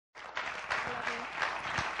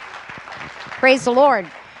Praise the Lord.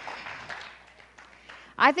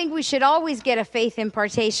 I think we should always get a faith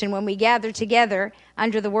impartation when we gather together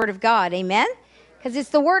under the Word of God. Amen? Because it's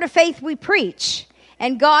the word of faith we preach.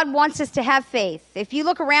 And God wants us to have faith. If you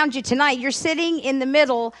look around you tonight, you're sitting in the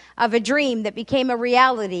middle of a dream that became a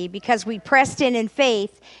reality because we pressed in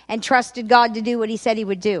faith and trusted God to do what he said he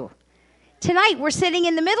would do. Tonight, we're sitting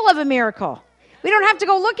in the middle of a miracle. We don't have to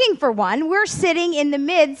go looking for one. We're sitting in the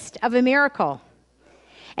midst of a miracle.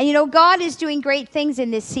 And you know, God is doing great things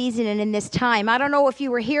in this season and in this time. I don't know if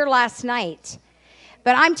you were here last night,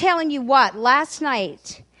 but I'm telling you what, last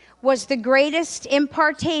night was the greatest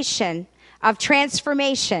impartation of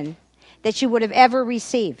transformation that you would have ever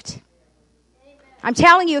received. I'm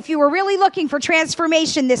telling you, if you were really looking for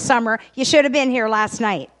transformation this summer, you should have been here last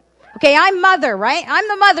night. Okay, I'm mother, right? I'm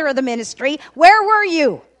the mother of the ministry. Where were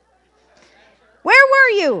you? Where were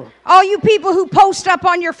you? All you people who post up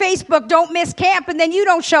on your Facebook, don't miss camp, and then you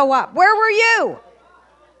don't show up. Where were you?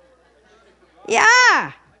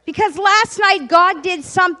 Yeah, because last night God did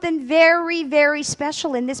something very, very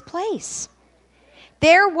special in this place.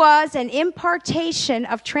 There was an impartation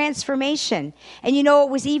of transformation. And you know, it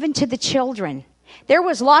was even to the children. There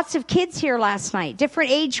was lots of kids here last night,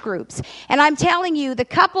 different age groups. And I'm telling you, the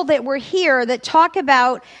couple that were here that talk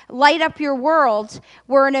about Light Up Your World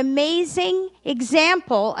were an amazing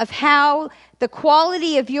example of how the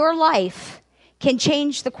quality of your life can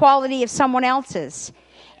change the quality of someone else's.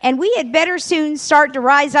 And we had better soon start to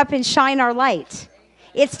rise up and shine our light.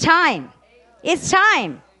 It's time. It's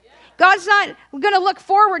time. God's not going to look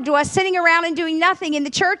forward to us sitting around and doing nothing in the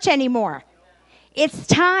church anymore. It's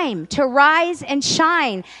time to rise and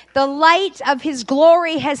shine. The light of his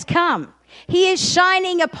glory has come. He is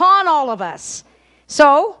shining upon all of us.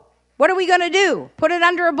 So, what are we going to do? Put it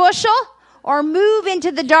under a bushel or move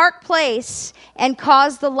into the dark place and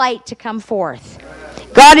cause the light to come forth?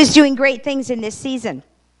 God is doing great things in this season.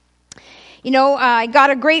 You know, I got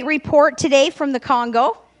a great report today from the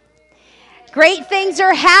Congo. Great things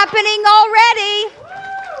are happening already.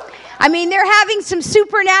 I mean, they're having some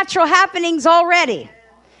supernatural happenings already.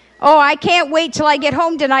 Oh, I can't wait till I get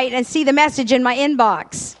home tonight and see the message in my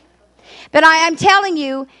inbox. But I'm telling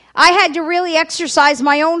you, I had to really exercise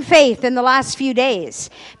my own faith in the last few days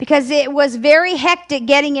because it was very hectic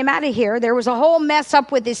getting him out of here. There was a whole mess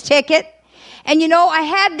up with his ticket. And you know, I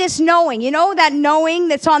had this knowing, you know, that knowing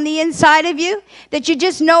that's on the inside of you, that you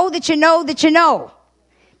just know that you know that you know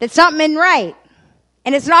that something isn't right.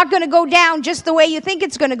 And it's not going to go down just the way you think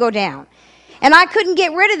it's going to go down. And I couldn't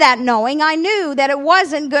get rid of that knowing. I knew that it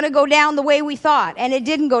wasn't going to go down the way we thought. And it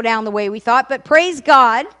didn't go down the way we thought. But praise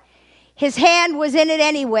God, his hand was in it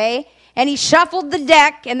anyway. And he shuffled the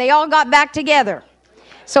deck and they all got back together.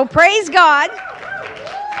 So praise God.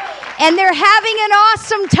 And they're having an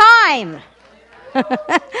awesome time.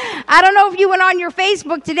 I don't know if you went on your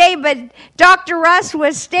Facebook today, but Dr. Russ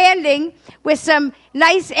was standing with some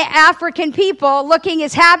nice African people looking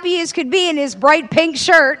as happy as could be in his bright pink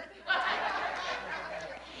shirt,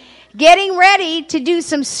 getting ready to do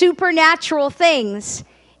some supernatural things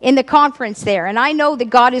in the conference there. And I know that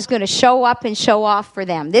God is going to show up and show off for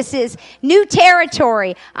them. This is new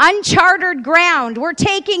territory, uncharted ground. We're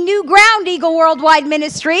taking new ground, Eagle Worldwide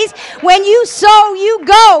Ministries. When you sow, you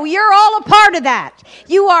go. You're all a part of that.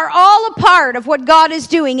 You are all a part of what God is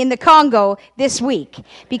doing in the Congo this week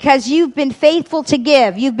because you've been faithful to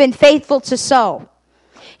give. You've been faithful to sow.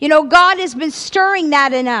 You know, God has been stirring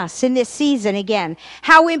that in us in this season again.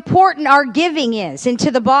 How important our giving is into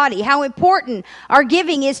the body. How important our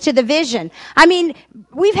giving is to the vision. I mean,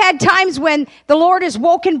 we've had times when the Lord has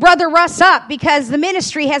woken Brother Russ up because the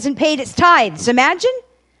ministry hasn't paid its tithes. Imagine?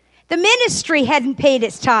 The ministry hadn't paid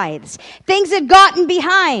its tithes. Things had gotten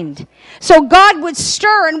behind. So God would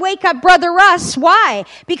stir and wake up Brother Russ. Why?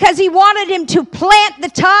 Because he wanted him to plant the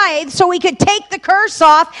tithe so he could take the curse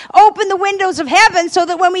off, open the windows of heaven so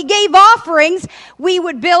that when we gave offerings, we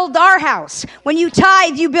would build our house. When you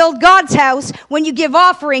tithe, you build God's house. When you give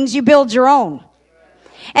offerings, you build your own.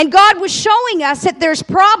 And God was showing us that there's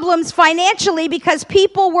problems financially because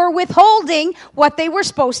people were withholding what they were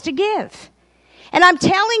supposed to give. And I'm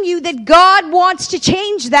telling you that God wants to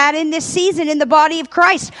change that in this season in the body of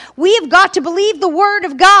Christ. We have got to believe the word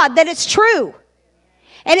of God that it's true.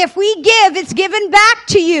 And if we give, it's given back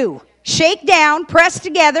to you. Shake down, press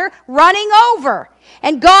together, running over.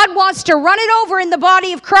 And God wants to run it over in the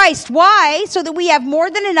body of Christ. Why? So that we have more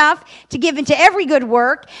than enough to give into every good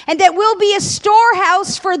work. And that we'll be a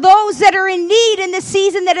storehouse for those that are in need in the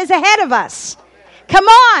season that is ahead of us. Come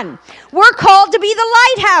on. We're called to be the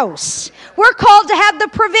lighthouse. We're called to have the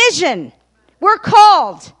provision. We're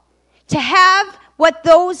called to have what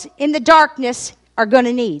those in the darkness are going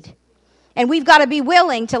to need. And we've got to be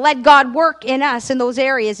willing to let God work in us in those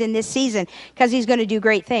areas in this season, because he's going to do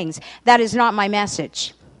great things. That is not my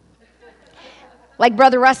message. Like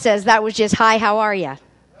Brother Russ says, that was just, hi, how are you?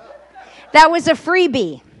 That was a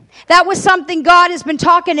freebie. That was something God has been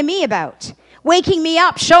talking to me about. Waking me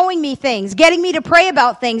up, showing me things, getting me to pray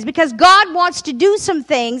about things, because God wants to do some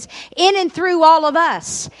things in and through all of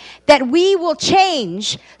us that we will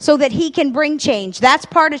change so that he can bring change. That's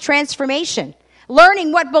part of transformation.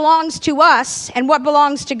 Learning what belongs to us and what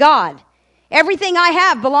belongs to God. Everything I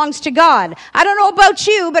have belongs to God. I don't know about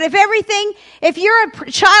you, but if you're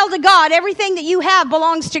a child of God, everything that you have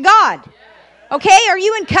belongs to God. Okay, are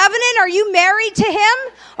you in covenant? Are you married to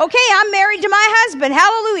him? Okay, I'm married to my husband.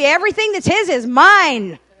 Hallelujah. Everything that's his is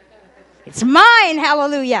mine. It's mine.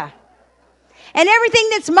 Hallelujah. And everything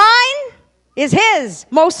that's mine is his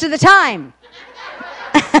most of the time.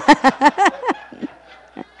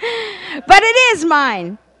 But it is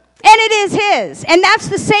mine. And it is his. And that's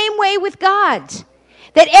the same way with God.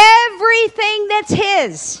 That everything that's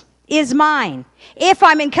his is mine if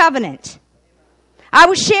I'm in covenant. I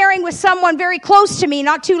was sharing with someone very close to me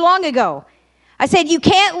not too long ago. I said, you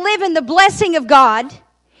can't live in the blessing of God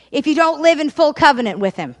if you don't live in full covenant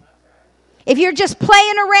with him. If you're just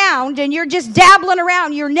playing around and you're just dabbling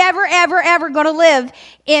around, you're never, ever, ever going to live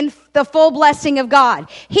in the full blessing of God.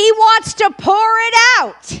 He wants to pour it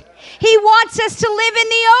out. He wants us to live in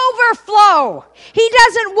the overflow. He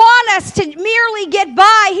doesn't want us to merely get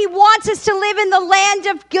by. He wants us to live in the land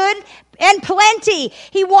of good and plenty.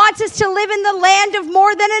 He wants us to live in the land of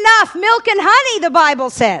more than enough. Milk and honey, the Bible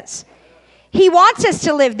says. He wants us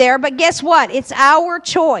to live there, but guess what? It's our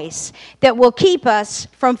choice that will keep us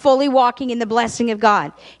from fully walking in the blessing of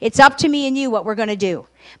God. It's up to me and you what we're going to do.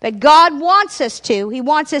 But God wants us to. He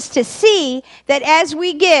wants us to see that as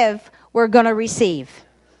we give, we're going to receive.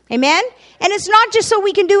 Amen? And it's not just so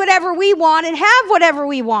we can do whatever we want and have whatever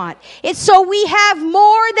we want. It's so we have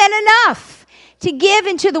more than enough to give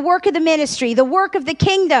into the work of the ministry, the work of the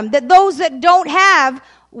kingdom, that those that don't have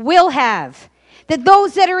will have. That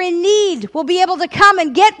those that are in need will be able to come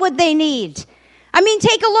and get what they need. I mean,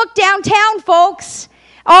 take a look downtown, folks.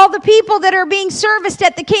 All the people that are being serviced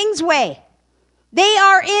at the Kingsway. They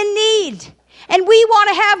are in need. And we want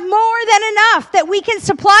to have more than enough that we can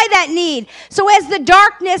supply that need. So as the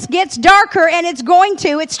darkness gets darker, and it's going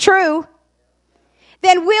to, it's true,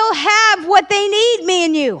 then we'll have what they need, me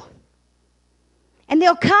and you. And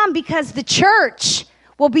they'll come because the church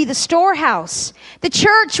will be the storehouse. The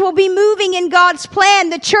church will be moving in God's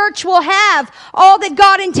plan. The church will have all that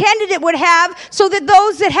God intended it would have, so that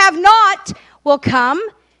those that have not will come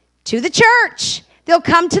to the church. They'll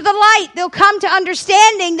come to the light. They'll come to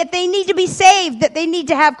understanding that they need to be saved, that they need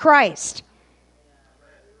to have Christ.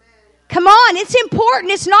 Come on, it's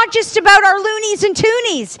important. It's not just about our loonies and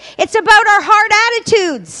toonies. It's about our heart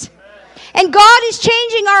attitudes. And God is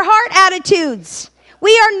changing our heart attitudes.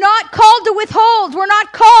 We are not called to withhold. We're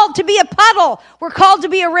not called to be a puddle. We're called to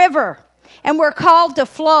be a river. And we're called to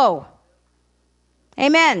flow.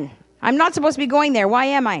 Amen. I'm not supposed to be going there. Why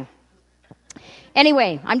am I?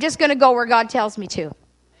 Anyway, I'm just going to go where God tells me to.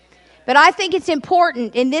 But I think it's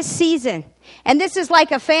important in this season. And this is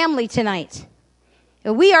like a family tonight.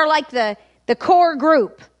 We are like the core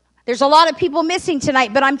group. There's a lot of people missing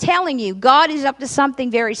tonight. But I'm telling you, God is up to something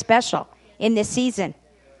very special in this season.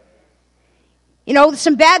 You know,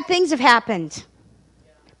 some bad things have happened,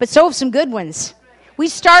 but so have some good ones. We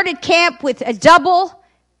started camp with a double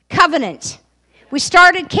covenant. We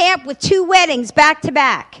started camp with 2 weddings back to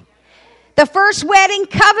back. The first wedding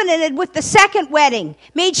covenanted with the second wedding,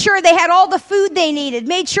 made sure they had all the food they needed,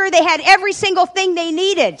 made sure they had every single thing they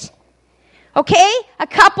needed. Okay? A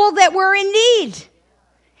couple that were in need.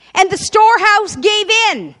 And the storehouse gave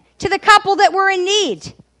in to the couple that were in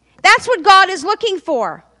need. That's what God is looking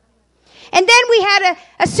for. And then we had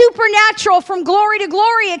a supernatural from glory to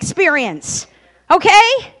glory experience. Okay?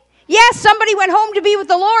 Yes, somebody went home to be with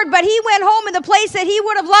the Lord, but he went home in the place that he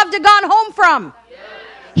would have loved to have gone home from.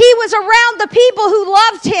 He was around the people who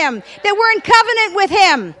loved him, that were in covenant with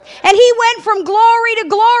him. And he went from glory to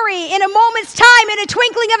glory in a moment's time, in a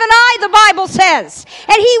twinkling of an eye, the Bible says.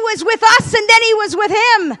 And he was with us, and then he was with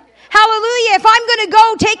him. Hallelujah. If I'm going to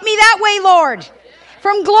go, take me that way, Lord.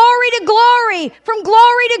 From glory to glory, from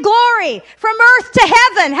glory to glory, from earth to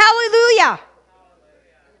heaven. Hallelujah.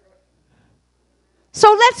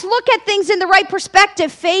 So let's look at things in the right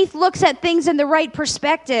perspective. Faith looks at things in the right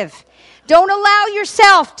perspective. Don't allow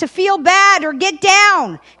yourself to feel bad or get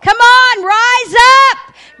down. Come on, rise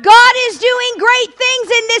up. God is doing great things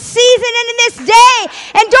in this season and in this day.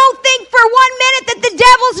 And don't think for 1 minute that the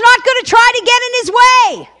devil's not going to try to get in his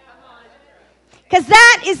way. Because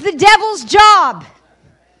that is the devil's job.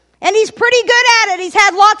 And he's pretty good at it. He's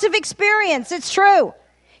had lots of experience. It's true.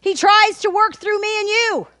 He tries to work through me and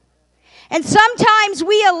you. And sometimes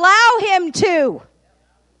we allow him to.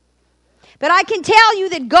 But I can tell you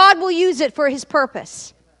that God will use it for his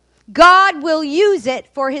purpose. God will use it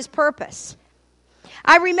for his purpose.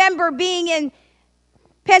 I remember being in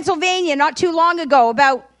Pennsylvania not too long ago,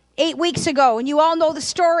 about 8 weeks ago, and you all know the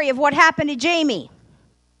story of what happened to Jamie.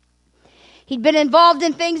 He'd been involved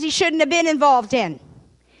in things he shouldn't have been involved in.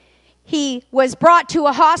 He was brought to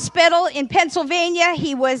a hospital in Pennsylvania.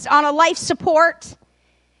 He was on a life support.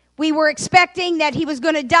 We were expecting that he was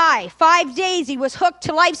going to die. 5 days he was hooked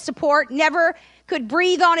to life support, never could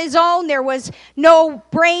breathe on his own. There was no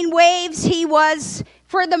brain waves. He was,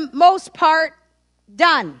 for the most part,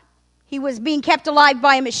 done. He was being kept alive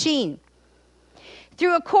by a machine.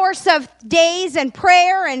 Through a course of days and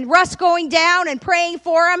prayer and Russ going down and praying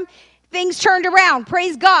for him, things turned around.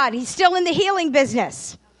 Praise God. He's still in the healing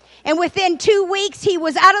business. And within 2 weeks, he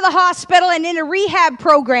was out of the hospital and in a rehab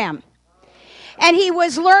program. And he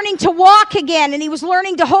was learning to walk again, and he was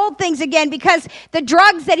learning to hold things again because the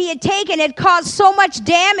drugs that he had taken had caused so much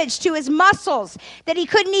damage to his muscles that he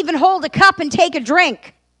couldn't even hold a cup and take a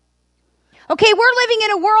drink. Okay, we're living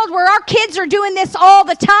in a world where our kids are doing this all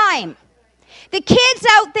the time. The kids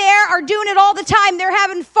out there are doing it all the time. They're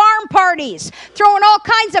having farm parties, throwing all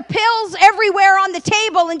kinds of pills everywhere on the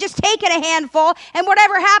table and just taking a handful, and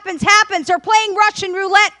whatever happens, happens. They're playing Russian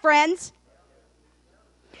roulette, friends.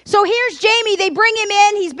 So here's Jamie. They bring him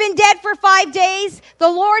in. He's been dead for 5 days. The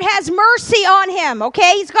Lord has mercy on him,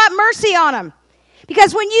 okay? He's got mercy on him.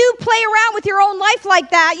 Because when you play around with your own life like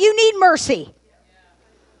that, you need mercy.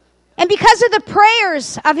 And because of the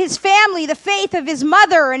prayers of his family, the faith of his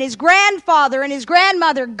mother and his grandfather and his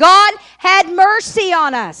grandmother, God had mercy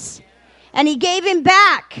on us. And he gave him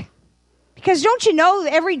back. Because don't you know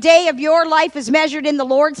that every day of your life is measured in the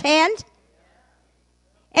Lord's hand?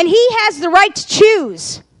 And he has the right to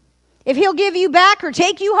choose if he'll give you back or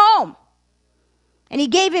take you home. And he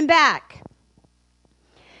gave him back.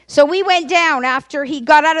 So we went down after he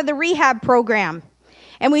got out of the rehab program.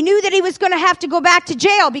 And we knew that he was going to have to go back to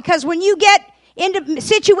jail because when you get into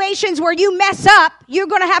situations where you mess up, you're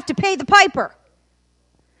going to have to pay the piper.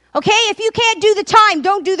 Okay? If you can't do the time,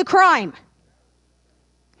 don't do the crime.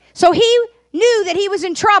 So he knew that he was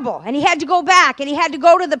in trouble and he had to go back and he had to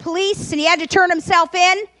go to the police and he had to turn himself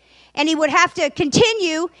in and he would have to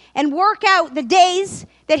continue and work out the days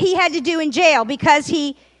that he had to do in jail because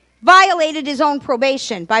he violated his own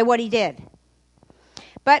probation by what he did.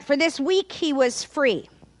 But for this week, he was free.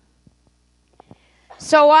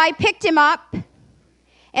 So I picked him up,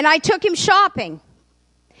 and I took him shopping.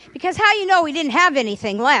 Because how you know he didn't have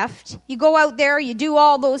anything left? You go out there, you do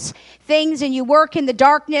all those things, and you work in the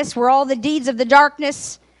darkness where all the deeds of the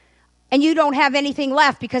darkness, and you don't have anything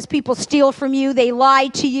left because people steal from you, they lie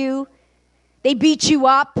to you, they beat you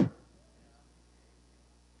up.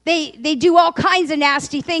 They do all kinds of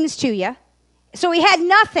nasty things to you. So he had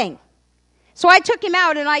nothing. So I took him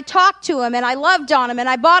out and I talked to him and I loved on him and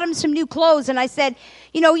I bought him some new clothes and I said,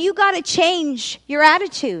 you know, you got to change your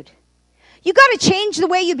attitude. You got to change the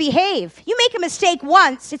way you behave. You make a mistake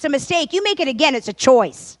once, it's a mistake. You make it again, it's a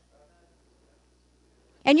choice.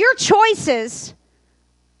 And your choices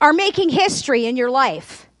are making history in your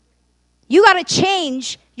life. You got to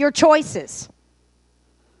change your choices.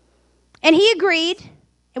 And he agreed.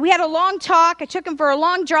 And we had a long talk. I took him for a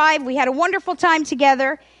long drive. We had a wonderful time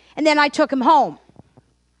together. And then I took him home.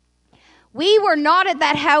 We were not at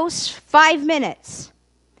that house 5 minutes.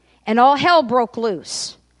 And all hell broke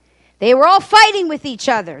loose. They were all fighting with each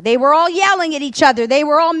other. They were all yelling at each other. They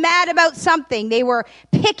were all mad about something. They were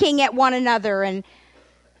picking at one another. And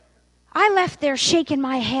I left there shaking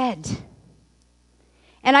my head.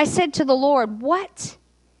 And I said to the Lord, what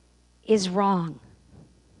is wrong?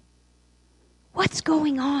 What's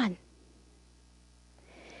going on?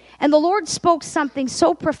 And the Lord spoke something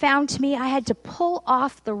so profound to me, I had to pull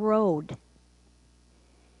off the road.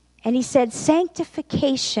 And he said,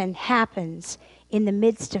 sanctification happens in the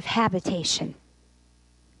midst of habitation.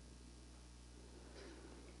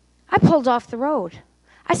 I pulled off the road.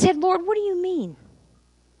 I said, Lord, what do you mean?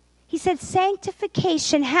 He said,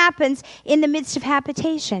 sanctification happens in the midst of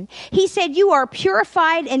habitation. He said, you are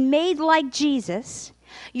purified and made like Jesus.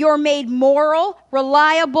 You're made moral,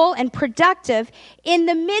 reliable, and productive in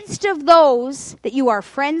the midst of those that you are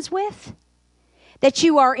friends with, that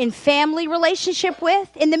you are in family relationship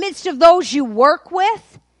with, in the midst of those you work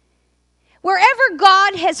with. Wherever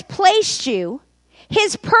God has placed you,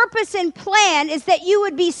 his purpose and plan is that you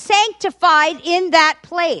would be sanctified in that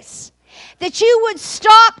place. That you would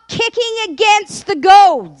stop kicking against the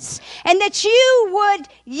goads, and that you would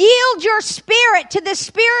yield your spirit to the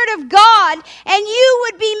Spirit of God, and you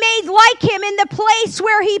would be made like him in the place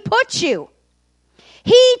where he put you.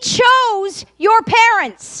 He chose your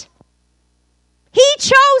parents. He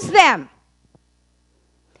chose them.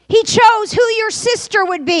 He chose who your sister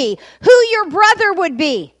would be, who your brother would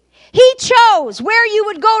be. He chose where you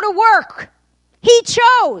would go to work. He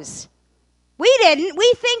chose. We didn't.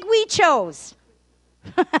 We think we chose.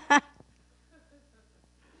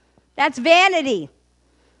 That's vanity.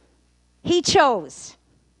 He chose.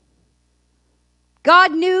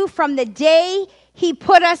 God knew from the day he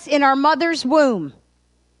put us in our mother's womb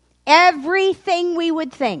everything we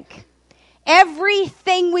would think,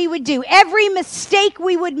 everything we would do, every mistake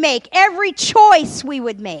we would make, every choice we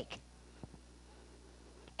would make.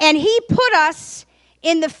 And he put us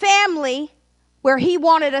in the family where he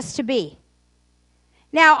wanted us to be.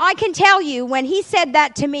 Now, I can tell you, when he said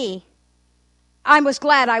that to me, I was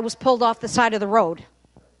glad I was pulled off the side of the road.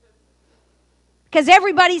 Because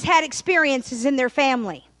everybody's had experiences in their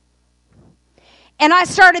family. And I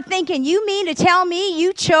started thinking, you mean to tell me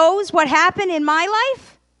you chose what happened in my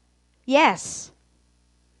life? Yes.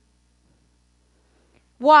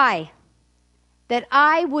 Why? That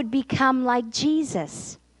I would become like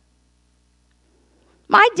Jesus.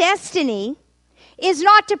 My destiny is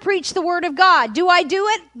not to preach the word of God. Do I do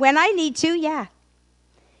it when I need to? Yeah.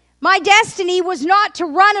 My destiny was not to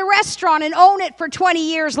run a restaurant and own it for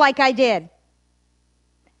 20 years like I did.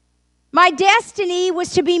 My destiny was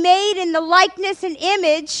to be made in the likeness and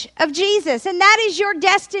image of Jesus. And that is your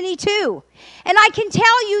destiny too. And I can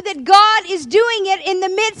tell you that God is doing it in the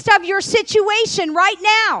midst of your situation right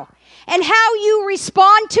now. And how you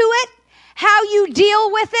respond to it, how you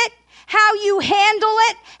deal with it, how you handle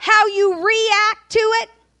it, how you react to it.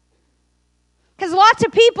 Because lots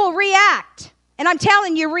of people react. And I'm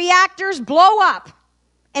telling you, reactors blow up.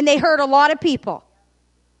 And they hurt a lot of people.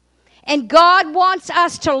 And God wants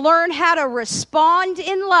us to learn how to respond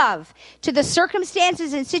in love to the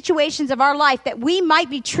circumstances and situations of our life, that we might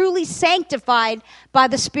be truly sanctified by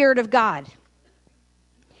the Spirit of God.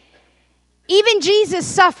 Even Jesus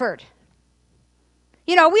suffered.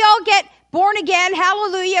 You know, we all get born again,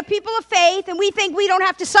 hallelujah, people of faith, and we think we don't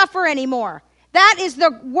have to suffer anymore. That is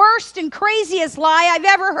the worst and craziest lie I've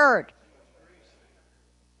ever heard.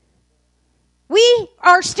 We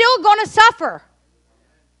are still going to suffer.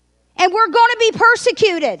 And we're going to be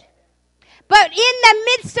persecuted. But in the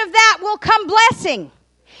midst of that will come blessing.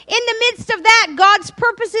 In the midst of that, God's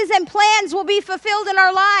purposes and plans will be fulfilled in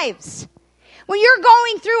our lives. When you're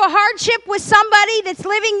going through a hardship with somebody that's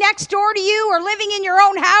living next door to you or living in your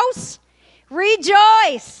own house,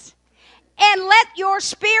 rejoice. And let your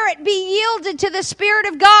spirit be yielded to the Spirit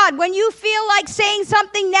of God. When you feel like saying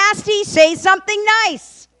something nasty, say something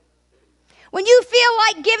nice. When you feel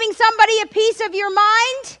like giving somebody a piece of your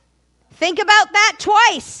mind, think about that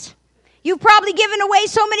twice. You've probably given away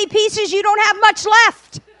so many pieces you don't have much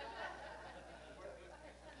left.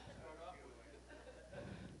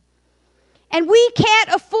 And we can't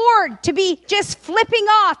afford to be just flipping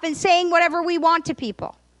off and saying whatever we want to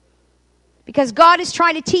people. Because God is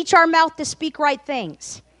trying to teach our mouth to speak right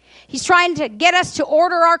things. He's trying to get us to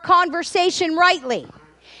order our conversation rightly.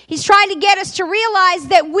 He's trying to get us to realize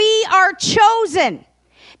that we are chosen.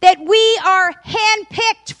 That we are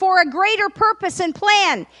handpicked for a greater purpose and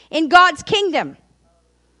plan in God's kingdom.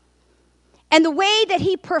 And the way that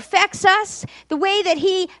he perfects us, the way that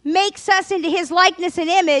he makes us into his likeness and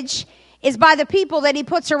image, is by the people that he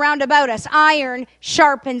puts around about us. Iron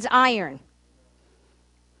sharpens iron.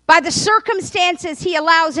 By the circumstances he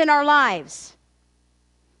allows in our lives.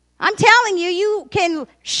 I'm telling you, you can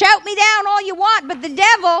shout me down all you want, but the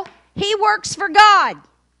devil, he works for God.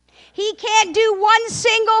 He can't do one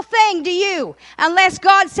single thing to you unless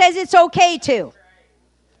God says it's okay to.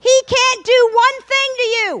 He can't do one thing to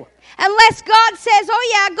you unless God says, oh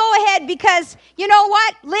yeah, go ahead, because you know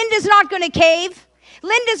what? Linda's not going to cave.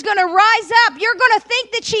 Linda's going to rise up. You're going to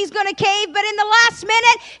think that she's going to cave, but in the last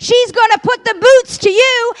minute, she's going to put the boots to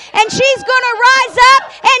you, and she's going to rise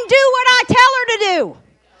up and do what I tell her to do.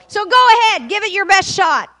 So go ahead, give it your best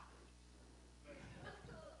shot.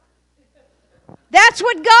 That's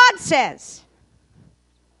what God says.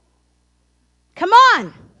 Come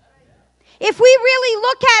on. If we really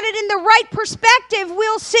look at it in the right perspective,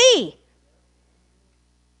 we'll see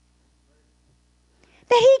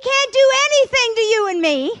that he can't do anything to you and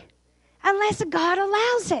me unless God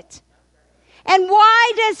allows it. And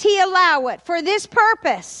why does he allow it? For this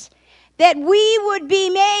purpose, that we would be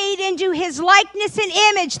made into his likeness and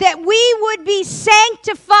image, that we would be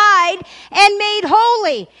sanctified and made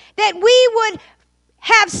holy, that we would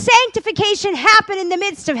have sanctification happen in the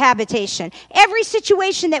midst of habitation. Every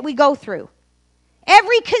situation that we go through,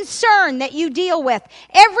 every concern that you deal with,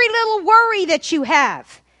 every little worry that you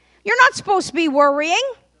have. You're not supposed to be worrying.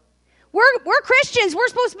 We're Christians. We're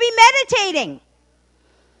supposed to be meditating.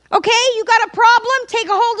 Okay, you got a problem? Take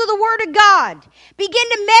a hold of the Word of God. Begin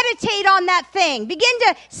to meditate on that thing. Begin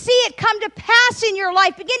to see it come to pass in your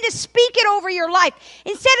life. Begin to speak it over your life.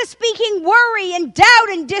 Instead of speaking worry and doubt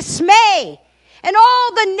and dismay and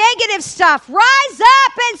all the negative stuff, rise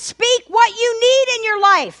up and speak what you need in your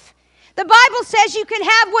life. The Bible says you can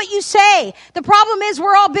have what you say. The problem is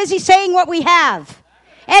we're all busy saying what we have.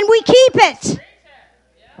 And we keep it.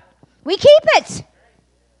 We keep it.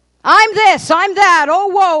 I'm this, I'm that, oh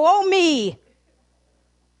woe, oh me.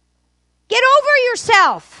 Get over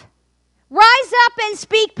yourself. Rise up and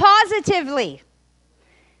speak positively.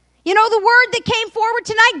 You know, the word that came forward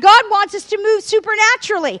tonight, God wants us to move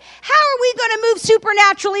supernaturally. How are we going to move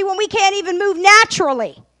supernaturally when we can't even move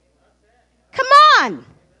naturally? Come on.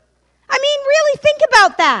 I mean, really think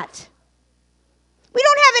about that. We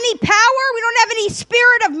don't have any power. We don't have any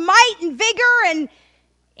spirit of might and vigor and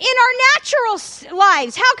in our natural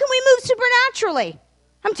lives. How can we move supernaturally?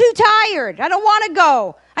 I'm too tired. I don't want to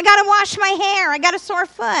go. I got to wash my hair. I got a sore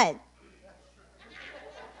foot.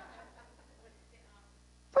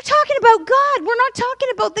 We're talking about God. We're not talking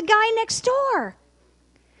about the guy next door.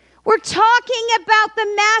 We're talking about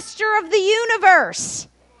the master of the universe.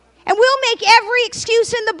 And we'll make every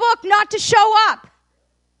excuse in the book not to show up.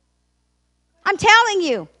 I'm telling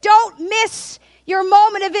you, don't miss your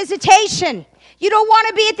moment of visitation. You don't want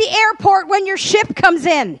to be at the airport when your ship comes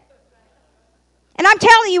in. And I'm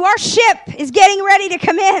telling you, our ship is getting ready to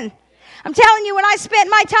come in. I'm telling you, when I spent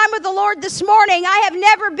my time with the Lord this morning, I have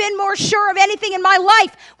never been more sure of anything in my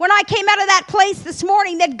life when I came out of that place this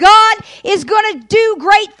morning that God is going to do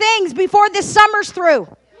great things before this summer's through.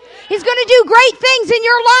 He's going to do great things in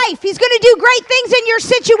your life. He's going to do great things in your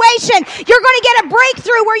situation. You're going to get a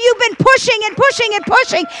breakthrough where you've been pushing and pushing and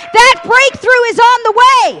pushing. That breakthrough is on the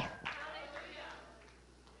way.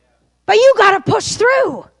 But you got to push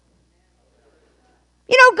through.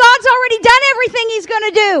 You know, God's already done everything He's going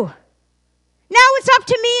to do. Now it's up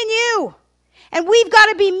to me and you. And we've got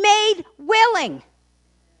to be made willing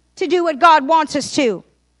to do what God wants us to.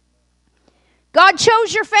 God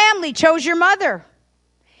chose your family, chose your mother.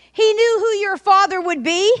 He knew who your father would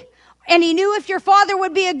be, and He knew if your father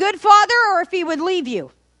would be a good father or if he would leave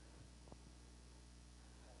you.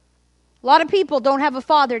 A lot of people don't have a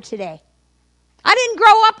father today. I didn't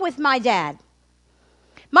grow up with my dad.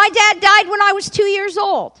 My dad died when I was 2 years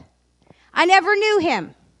old. I never knew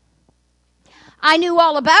him. I knew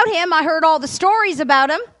all about him. I heard all the stories about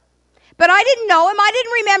him. But I didn't know him. I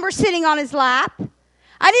didn't remember sitting on his lap.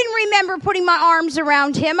 I didn't remember putting my arms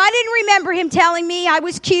around him. I didn't remember him telling me I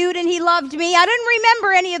was cute and he loved me. I didn't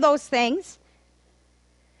remember any of those things.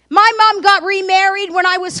 My mom got remarried when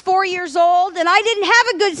I was 4 years old, and I didn't have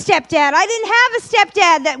a good stepdad. I didn't have a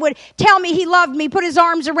stepdad that would tell me he loved me, put his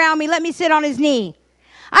arms around me, let me sit on his knee.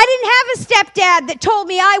 I didn't have a stepdad that told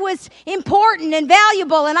me I was important and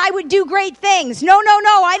valuable and I would do great things. No,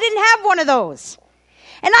 I didn't have one of those.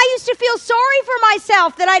 And I used to feel sorry for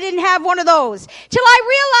myself that I didn't have one of those, till I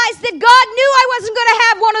realized that God knew I wasn't going to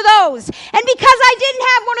have one of those. And because I didn't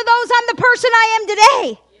have one of those, I'm the person I am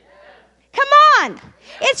today. Come on.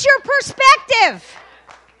 It's your perspective.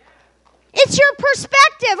 It's your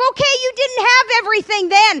perspective. Okay, you didn't have everything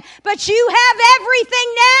then, but you have everything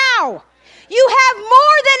now. You have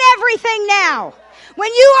more than everything now.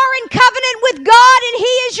 When you are in covenant with God and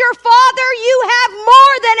He is your Father, you have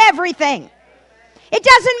more than everything. It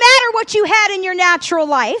doesn't matter what you had in your natural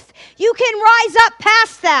life. You can rise up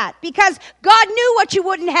past that because God knew what you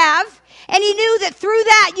wouldn't have, and He knew that through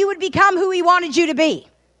that you would become who He wanted you to be.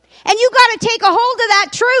 And you got to take a hold of that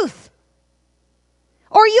truth,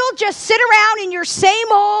 or you'll just sit around in your same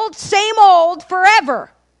old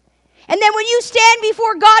forever. And then when you stand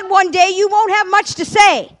before God one day, you won't have much to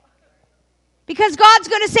say. Because God's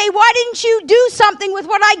going to say, why didn't you do something with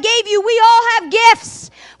what I gave you? We all have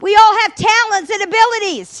gifts. We all have talents and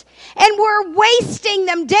abilities. And we're wasting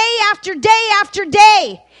them day after day after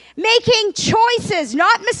day. Making choices,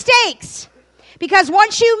 not mistakes. Because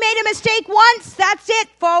once you made a mistake once, that's it,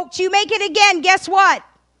 folks. You make it again, guess what?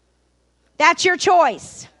 That's your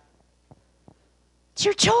choice. It's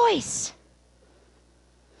your choice.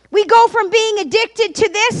 We go from being addicted to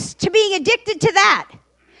this to being addicted to that.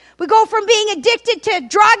 We go from being addicted to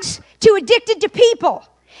drugs to addicted to people.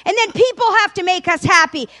 And then people have to make us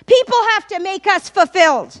happy. People have to make us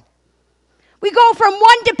fulfilled. We go from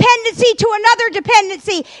one dependency to another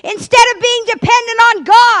dependency instead of being dependent on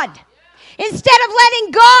God. Instead of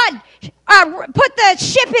letting God put the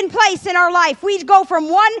ship in place in our life, we go from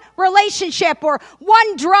one relationship or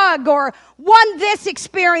one drug or one this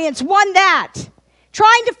experience, one that,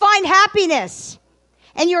 trying to find happiness.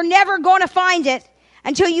 And you're never going to find it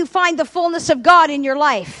until you find the fullness of God in your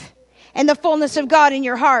life and the fullness of God in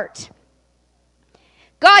your heart.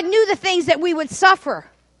 God knew the things that we would suffer.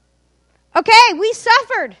 Okay, we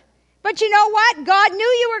suffered. But you know what? God knew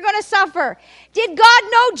you were going to suffer. Did God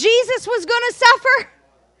know Jesus was going to suffer?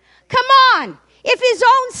 Come on. If his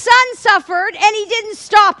own son suffered and he didn't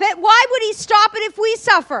stop it, why would he stop it if we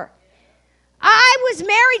suffer? I was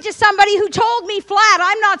married to somebody who told me flat,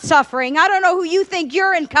 I'm not suffering. I don't know who you think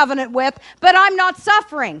you're in covenant with, but I'm not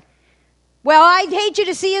suffering. Well, I'd hate you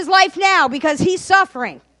to see his life now because he's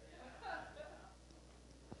suffering.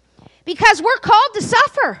 Because we're called to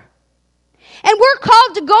suffer. And we're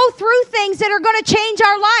called to go through things that are going to change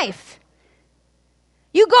our life.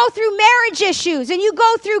 You go through marriage issues and you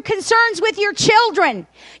go through concerns with your children.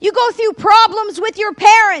 You go through problems with your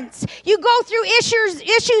parents. You go through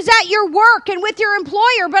issues at your work and with your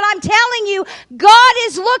employer. But I'm telling you, God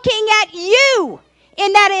is looking at you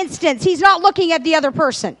in that instance. He's not looking at the other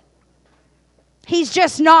person. He's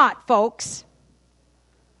just not, folks.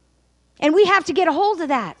 And we have to get a hold of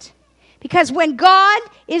that. Because when God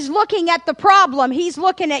is looking at the problem, he's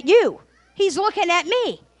looking at you. He's looking at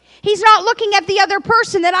me. He's not looking at the other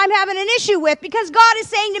person that I'm having an issue with, because God is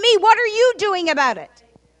saying to me, what are you doing about it?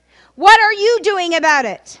 What are you doing about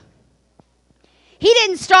it? He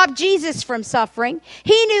didn't stop Jesus from suffering.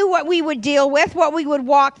 He knew what we would deal with, what we would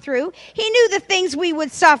walk through. He knew the things we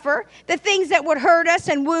would suffer, the things that would hurt us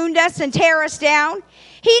and wound us and tear us down.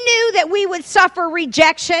 He knew that we would suffer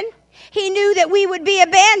rejection. He knew that we would be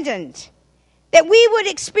abandoned, that we would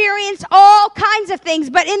experience all kinds of things,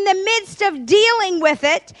 but in the midst of dealing with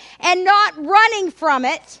it and not running from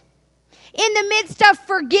it, in the midst of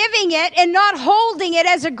forgiving it and not holding it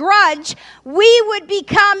as a grudge, we would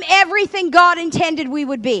become everything God intended we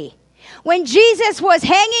would be. When Jesus was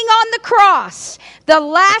hanging on the cross, the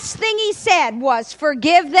last thing he said was,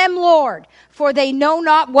 "Forgive them, Lord, for they know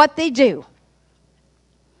not what they do."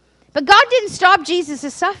 But God didn't stop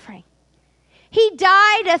Jesus' suffering. He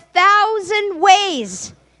died 1,000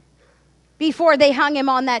 ways before they hung him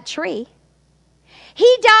on that tree.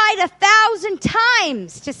 He died 1,000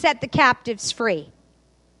 times to set the captives free.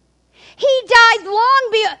 He died long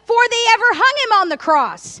before they ever hung him on the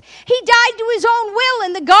cross. He died to his own will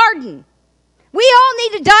in the garden. We all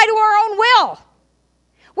need to die to our own will.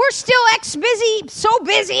 We're still so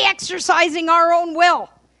busy exercising our own will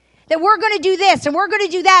that we're going to do this and we're going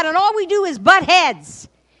to do that, and all we do is butt heads.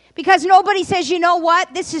 Because nobody says, you know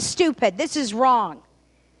what, this is stupid, this is wrong.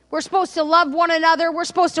 We're supposed to love one another. We're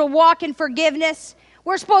supposed to walk in forgiveness.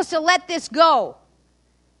 We're supposed to let this go.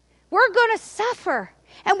 We're going to suffer,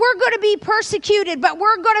 and we're going to be persecuted, but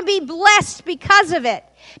we're going to be blessed because of it.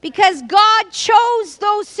 Because God chose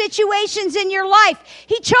those situations in your life.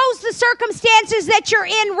 He chose the circumstances that you're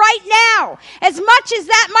in right now. As much as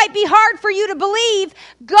that might be hard for you to believe,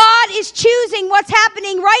 God is choosing what's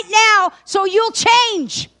happening right now so you'll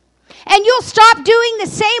change. And you'll stop doing the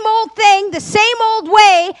same old thing, the same old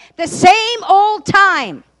way, the same old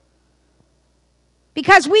time.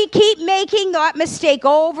 Because we keep making that mistake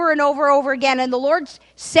over and over again. And the Lord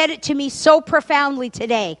said it to me so profoundly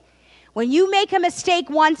today. When you make a mistake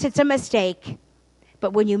once, it's a mistake.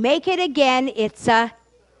 But when you make it again, it's a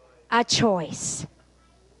choice.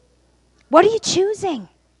 What are you choosing?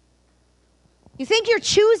 You think you're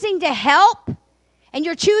choosing to help? And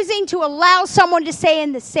you're choosing to allow someone to stay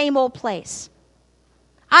in the same old place.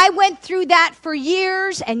 I went through that for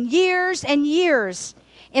years and years and years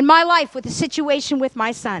in my life with the situation with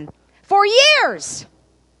my son. For years.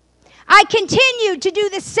 I continued to do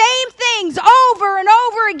the same things over and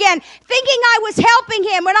over again, thinking I was helping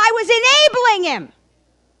him when I was enabling him.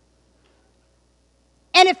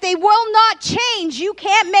 And if they will not change, you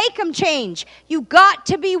can't make them change. You got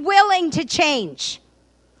to be willing to change.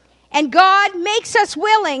 And God makes us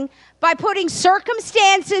willing by putting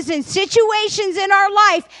circumstances and situations in our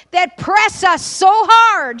life that press us so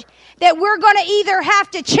hard that we're going to either have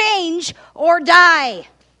to change or die.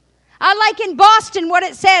 I like in Boston what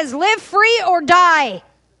it says, live free or die.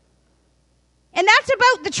 And that's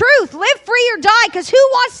about the truth. Live free or die, because who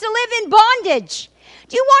wants to live in bondage?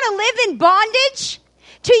 Do you want to live in bondage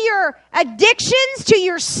to your addictions, to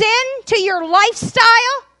your sin, to your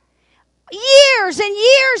lifestyle? Years and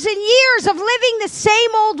years and years of living the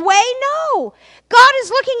same old way? No. God is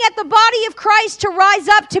looking at the body of Christ to rise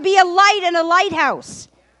up to be a light and a lighthouse.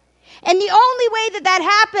 And the only way that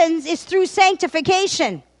happens is through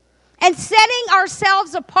sanctification and setting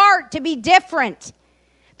ourselves apart to be different.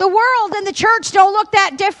 The world and the church don't look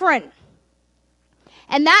that different.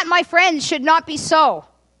 And that, my friends, should not be so.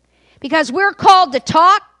 Because we're called to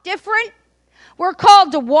talk different. We're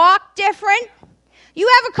called to walk different.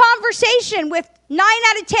 You have a conversation with 9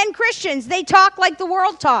 out of 10 Christians. They talk like the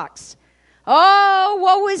world talks. Oh,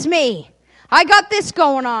 woe is me. I got this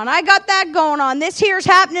going on. I got that going on. This here's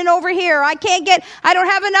happening over here. I don't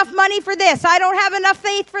have enough money for this. I don't have enough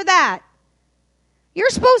faith for that. You're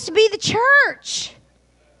supposed to be the church.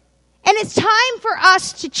 And it's time for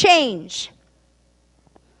us to change.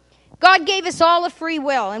 God gave us all a free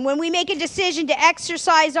will. And when we make a decision to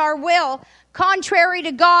exercise our will contrary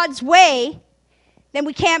to God's way, then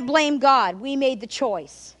we can't blame God. We made the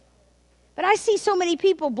choice. But I see so many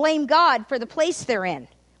people blame God for the place they're in.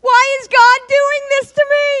 Why is God doing this to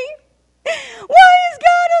me? Why is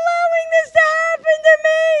God allowing this to happen to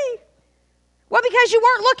me? Well, because you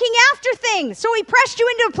weren't looking after things. So he pressed you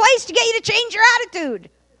into a place to get you to change your attitude.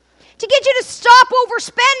 To get you to stop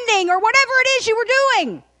overspending or whatever it is you were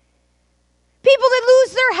doing. People that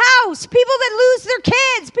lose their house. People that lose their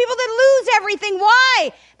kids. People that lose everything.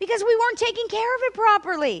 Why? Because we weren't taking care of it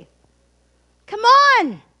properly. Come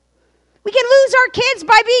on. We can lose our kids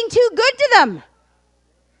by being too good to them.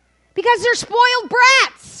 Because they're spoiled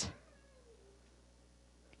brats.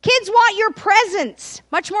 Kids want your presence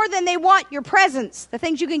much more than they want your presence, the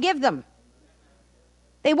things you can give them.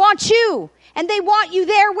 They want you, and they want you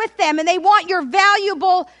there with them, and they want your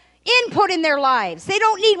valuable input in their lives. They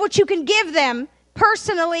don't need what you can give them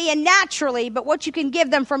personally and naturally, but what you can give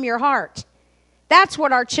them from your heart. That's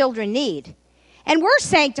what our children need. And we're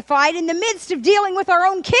sanctified in the midst of dealing with our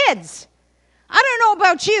own kids. I don't know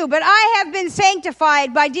about you, but I have been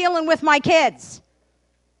sanctified by dealing with my kids.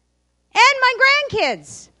 And my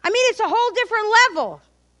grandkids. I mean, it's a whole different level.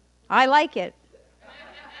 I like it.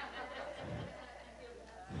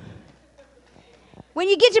 When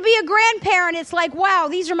you get to be a grandparent, it's like, wow,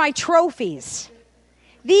 these are my trophies.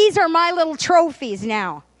 These are my little trophies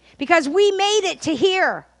now. Because we made it to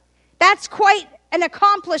here. That's quite an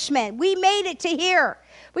accomplishment. We made it to here.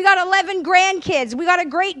 We got 11 grandkids. We got a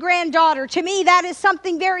great-granddaughter. To me, that is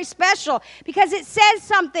something very special because it says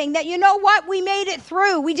something that, you know what, we made it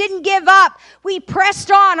through. We didn't give up. We pressed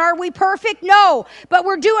on. Are we perfect? No. But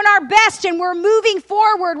we're doing our best and we're moving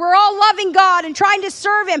forward. We're all loving God and trying to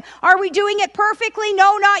serve Him. Are we doing it perfectly?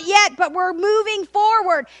 No, not yet, but we're moving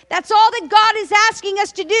forward. That's all that God is asking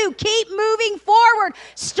us to do. Keep moving forward.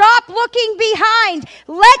 Stop looking behind.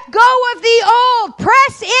 Let go of the old.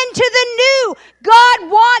 Press into the new. God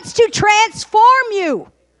wants to transform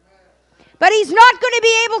you. But He's not going to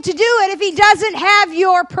be able to do it if He doesn't have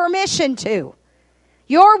your permission to.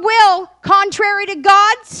 Your will, contrary to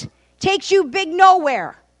God's, takes you big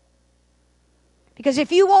nowhere. Because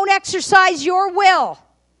if you won't exercise your will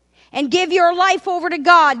and give your life over to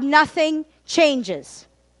God, nothing changes.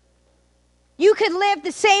 You could live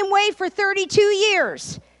the same way for 32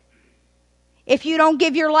 years. If you don't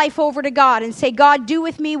give your life over to God and say, God, do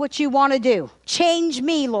with me what you want to do. Change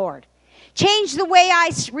me, Lord. Change the way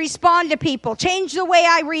I respond to people. Change the way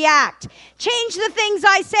I react. Change the things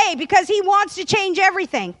I say because He wants to change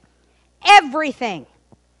everything. Everything.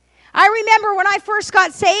 I remember when I first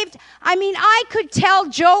got saved, I could tell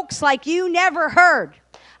jokes like you never heard.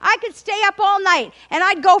 I could stay up all night and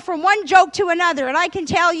I'd go from one joke to another and I can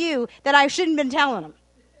tell you that I shouldn't have been telling them.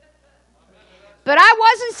 But I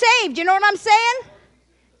wasn't saved. You know what I'm saying?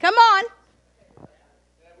 Come on.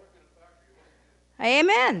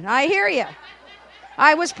 Amen. I hear you.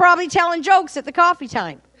 I was probably telling jokes at the coffee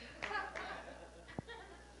time.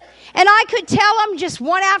 And I could tell them just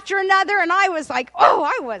one after another, and I was like, oh,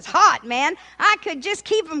 I was hot, man. I could just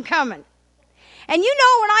keep them coming. And you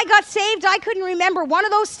know, when I got saved, I couldn't remember one of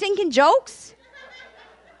those stinking jokes.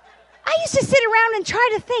 I used to sit around and try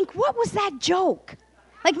to think, what was that joke?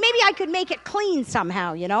 Like maybe I could make it clean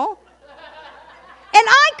somehow, you know? And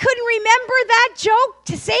I couldn't remember that joke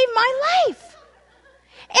to save my life.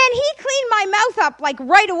 And He cleaned my mouth up like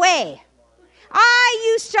right away.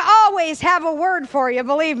 I used to always have a word for you,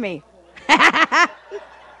 believe me. And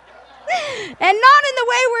not in the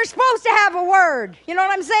way we're supposed to have a word. You know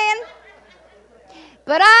what I'm saying?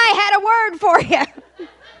 But I had a word for you.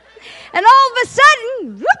 And all of a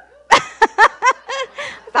sudden, whoop,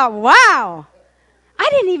 I thought, wow. I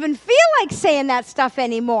didn't even feel like saying that stuff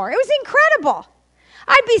anymore. It was incredible.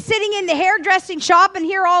 I'd be sitting in the hairdressing shop and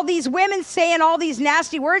hear all these women saying all these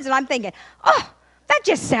nasty words, and I'm thinking, oh, that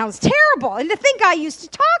just sounds terrible. And to think I used to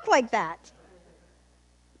talk like that.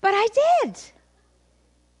 But I did.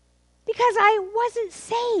 Because I wasn't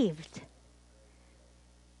saved.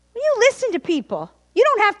 When you listen to people, You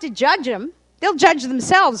don't have to judge them. They'll judge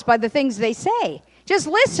themselves by the things they say. Just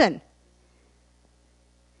listen.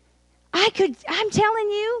 I'm telling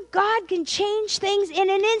you, God can change things in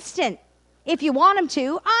an instant if you want him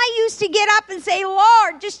to. I used to get up and say,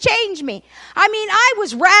 Lord, just change me. I mean, I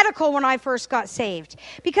was radical when I first got saved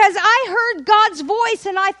because I heard God's voice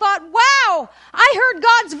and I thought, wow, I heard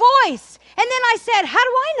God's voice. And then I said, how do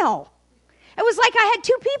I know? It was like I had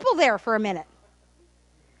two people there for a minute.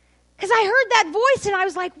 Because I heard that voice and I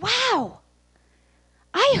was like, wow,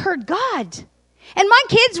 I heard God. And my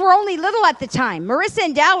kids were only little at the time. Marissa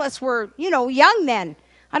and Dallas were, young then.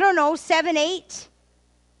 I don't know, 7, 8.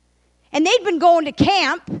 And they'd been going to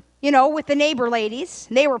camp, with the neighbor ladies.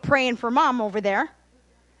 And they were praying for Mom over there.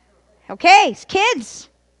 Okay, kids.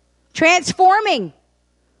 Transforming.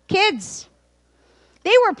 Kids.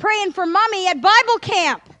 They were praying for Mommy at Bible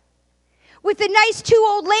camp with the nice 2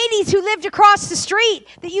 old ladies who lived across the street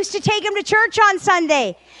that used to take them to church on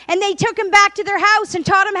Sunday. And they took them back to their house and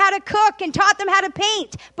taught them how to cook and taught them how to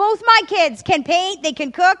paint. Both my kids can paint, they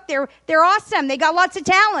can cook, they're awesome. They got lots of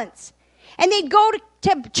talents. And they'd go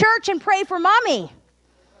to church and pray for Mommy.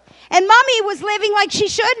 And Mommy was living like she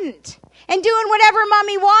shouldn't and doing whatever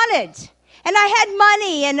Mommy wanted. And I had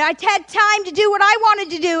money, and I had time to do what I wanted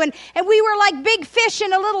to do. And we were like big fish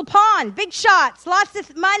in a little pond, big shots, lots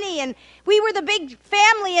of money. And we were the big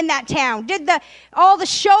family in that town, did all the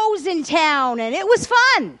shows in town, and it was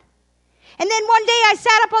fun. And then one day I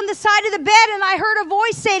sat up on the side of the bed, and I heard a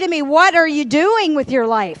voice say to me, what are you doing with your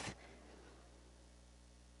life?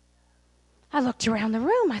 I looked around the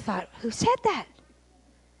room. I thought, who said that?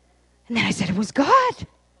 And then I said, it was God.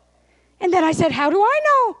 And then I said, how do I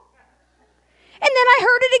know? And then I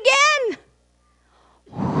heard it again.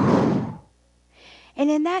 And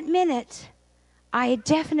in that minute, I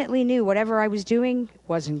definitely knew whatever I was doing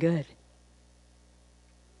wasn't good.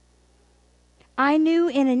 I knew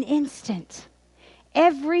in an instant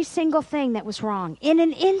every single thing that was wrong. In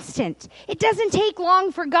an instant. It doesn't take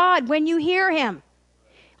long for God when you hear him.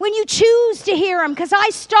 When you choose to hear him, because I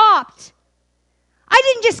stopped. I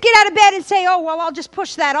didn't just get out of bed and say, oh, well, I'll just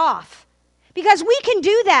push that off. Because we can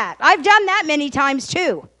do that. I've done that many times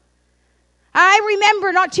too. I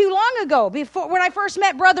remember not too long ago, when I first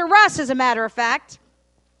met Brother Russ, as a matter of fact,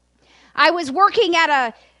 I was working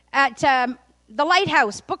at the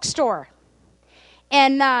Lighthouse bookstore.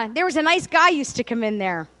 And there was a nice guy used to come in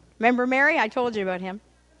there. Remember Mary? I told you about him.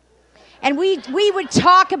 And we would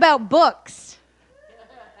talk about books.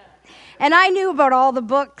 And I knew about all the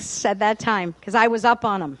books at that time because I was up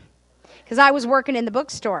on them. Because I was working in the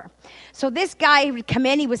bookstore. So this guy would come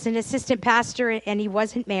in, he was an assistant pastor, and he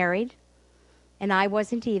wasn't married. And I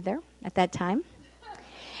wasn't either at that time.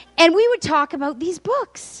 And we would talk about these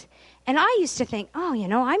books. And I used to think, oh,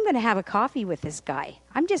 I'm going to have a coffee with this guy.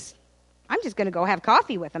 I'm just going to go have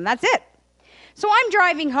coffee with him. That's it. So I'm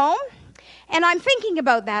driving home, and I'm thinking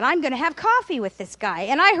about that. I'm going to have coffee with this guy.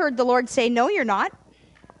 And I heard the Lord say, no, you're not.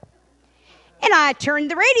 And I turned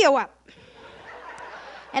the radio up.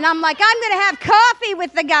 And I'm like, I'm going to have coffee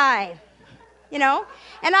with the guy,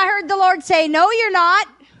 And I heard the Lord say, no, you're not.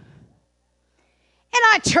 And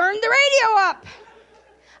I turned the radio up.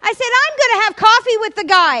 I said, I'm going to have coffee with the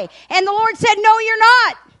guy. And the Lord said, no, you're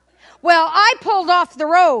not. Well, I pulled off the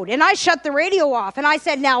road and I shut the radio off. And I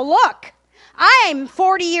said, now look, I'm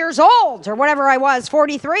 40 years old or whatever I was,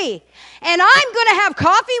 43. And I'm going to have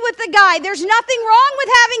coffee with the guy. There's nothing wrong with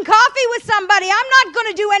having coffee with somebody. I'm not going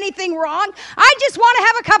to do anything wrong. I just want to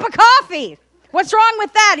have a cup of coffee. What's wrong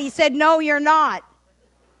with that? He said, no, you're not.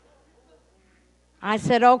 I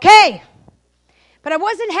said, okay. But I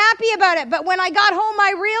wasn't happy about it. But when I got home,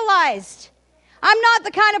 I realized I'm not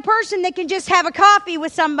the kind of person that can just have a coffee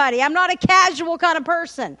with somebody. I'm not a casual kind of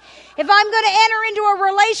person. If I'm going to enter into a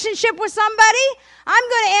relationship with somebody, I'm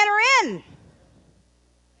going to enter in.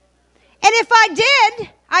 And if I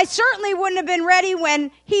did, I certainly wouldn't have been ready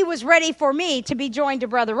when he was ready for me to be joined to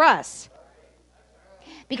Brother Russ.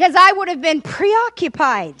 Because I would have been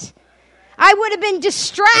preoccupied. I would have been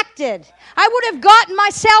distracted. I would have gotten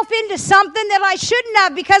myself into something that I shouldn't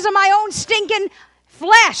have because of my own stinking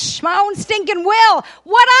flesh, my own stinking will.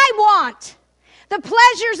 What I want. The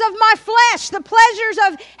pleasures of my flesh, the pleasures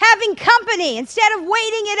of having company instead of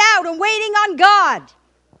waiting it out and waiting on God.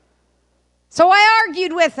 So I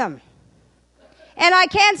argued with him. And I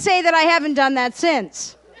can't say that I haven't done that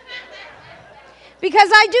since. Because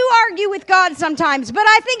I do argue with God sometimes, but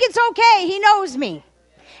I think it's okay. He knows me.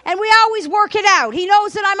 And we always work it out. He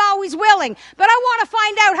knows that I'm always willing. But I want to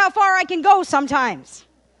find out how far I can go sometimes.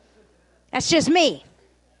 That's just me.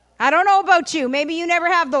 I don't know about you. Maybe you never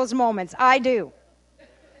have those moments. I do.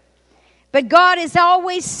 But God is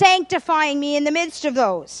always sanctifying me in the midst of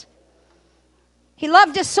those. He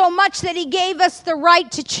loved us so much that he gave us the right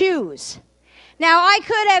to choose. Now, I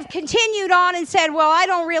could have continued on and said, well, I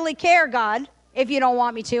don't really care, God, if you don't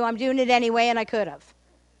want me to. I'm doing it anyway, and I could have.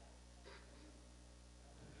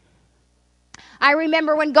 I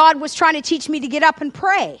remember when God was trying to teach me to get up and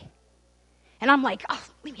pray. And I'm like, oh,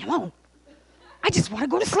 leave me alone. I just want to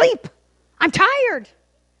go to sleep. I'm tired.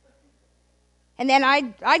 And then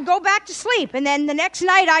I'd go back to sleep. And then the next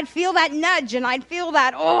night I'd feel that nudge and I'd feel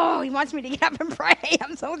that, oh, he wants me to get up and pray.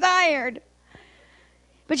 I'm so tired.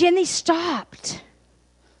 But then he stopped.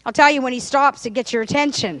 I'll tell you, when he stops, it gets your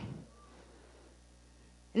attention.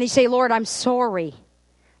 And you say, Lord, I'm sorry.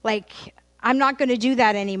 Like, I'm not going to do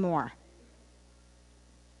that anymore.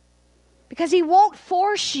 Because he won't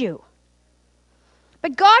force you.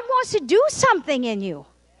 But God wants to do something in you.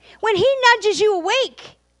 When he nudges you awake,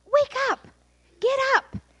 wake up. Get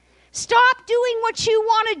up. Stop doing what you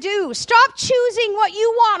want to do. Stop choosing what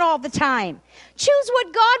you want all the time. Choose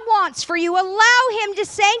what God wants for you. Allow him to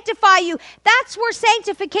sanctify you. That's where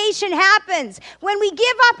sanctification happens. When we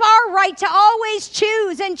give up our right to always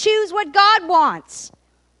choose and choose what God wants.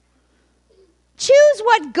 Choose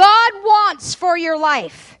what God wants for your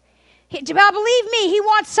life. Now, believe me, he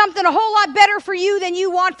wants something a whole lot better for you than you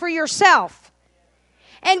want for yourself.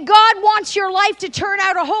 And God wants your life to turn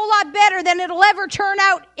out a whole lot better than it'll ever turn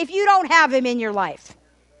out if you don't have him in your life.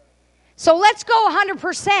 So let's go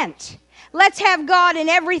 100%. Let's have God in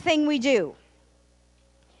everything we do.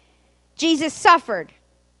 Jesus suffered,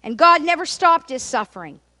 and God never stopped his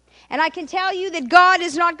suffering. And I can tell you that God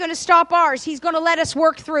is not going to stop ours. He's going to let us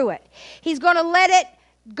work through it. He's going to let it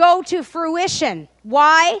go to fruition.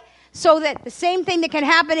 Why? So that the same thing that can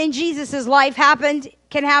happen in Jesus' life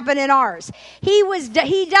can happen in ours. He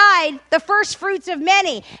died the first fruits of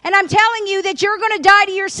many. And I'm telling you that you're going to die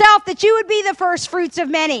to yourself, that you would be the first fruits of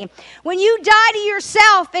many. When you die to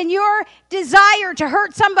yourself and your desire to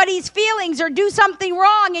hurt somebody's feelings or do something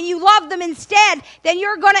wrong and you love them instead, then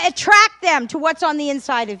you're going to attract them to what's on the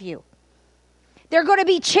inside of you. They're going to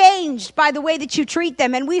be changed by the way that you treat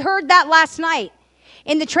them. And we heard that last night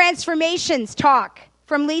in the transformations talk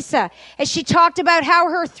from Lisa, as she talked about how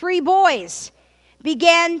her 3 boys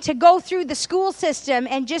began to go through the school system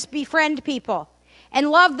and just befriend people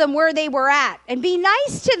and love them where they were at and be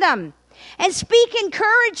nice to them and speak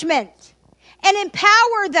encouragement and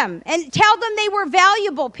empower them and tell them they were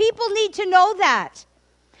valuable. People need to know that.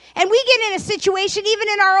 And we get in a situation, even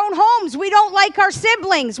in our own homes, we don't like our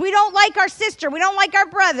siblings, we don't like our sister, we don't like our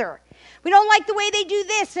brother. We don't like the way they do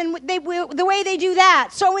this and the way they do that.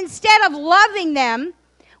 So instead of loving them,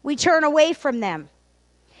 we turn away from them.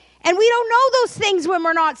 And we don't know those things when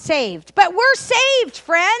we're not saved. But we're saved,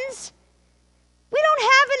 friends. We don't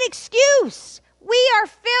have an excuse. We are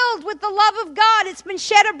filled with the love of God. It's been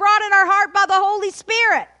shed abroad in our heart by the Holy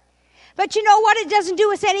Spirit. But you know what? It doesn't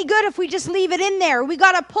do us any good if we just leave it in there. We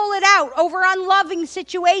got to pull it out over unloving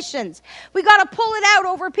situations. We got to pull it out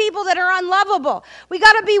over people that are unlovable. We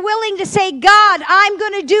got to be willing to say, God, I'm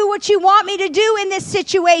going to do what you want me to do in this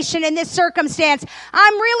situation, in this circumstance.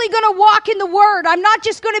 I'm really going to walk in the Word. I'm not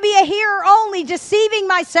just going to be a hearer only, deceiving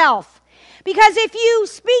myself. Because if you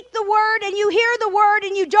speak the Word and you hear the Word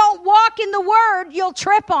and you don't walk in the Word, you'll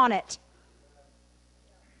trip on it.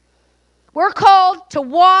 We're called to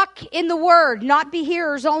walk in the Word, not be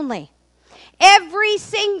hearers only. Every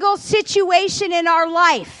single situation in our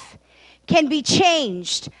life can be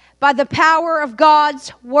changed by the power of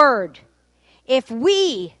God's Word if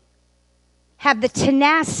we have the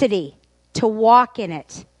tenacity to walk in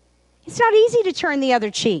it. It's not easy to turn the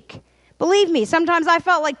other cheek. Believe me, sometimes I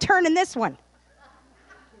felt like turning this one.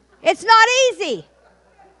 It's not easy.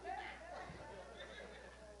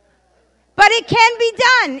 But it can be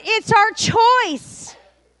done. It's our choice.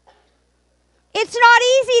 It's not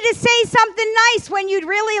easy to say something nice when you'd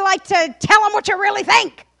really like to tell them what you really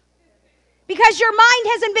think. Because your mind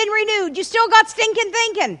hasn't been renewed. You still got stinking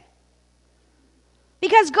thinking.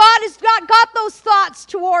 Because God has not got those thoughts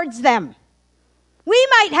towards them. We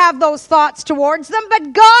might have those thoughts towards them,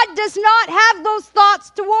 but God does not have those thoughts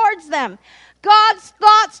towards them. God's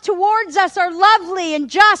thoughts towards us are lovely and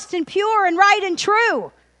just and pure and right and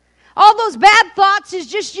true. All those bad thoughts is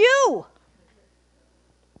just you.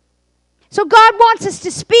 So God wants us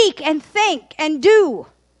to speak and think and do.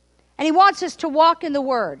 And he wants us to walk in the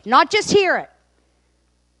Word, not just hear it.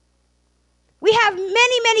 We have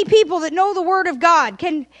many people that know the Word of God,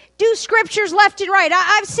 can do scriptures left and right.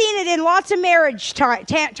 I've seen it in lots of marriage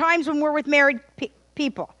times when we're with married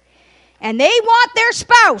people. And they want their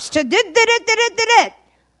spouse to did,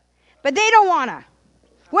 but they don't want to.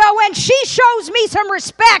 Well, when she shows me some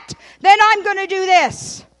respect, then I'm going to do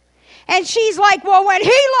this. And she's like, well, when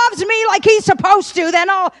he loves me like he's supposed to, then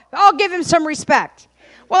I'll give him some respect.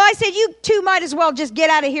 Well, I said, you two might as well just get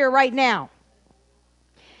out of here right now.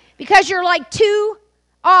 Because you're like two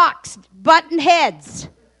ox button heads.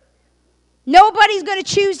 Nobody's going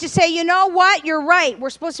to choose to say, you know what, you're right. We're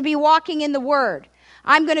supposed to be walking in the Word.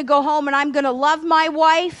 I'm going to go home and I'm going to love my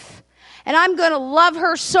wife. And I'm going to love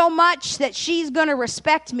her so much that she's going to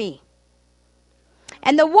respect me.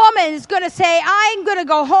 And the woman is going to say, I'm going to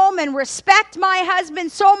go home and respect my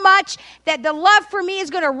husband so much that the love for me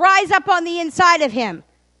is going to rise up on the inside of him.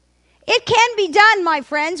 It can be done, my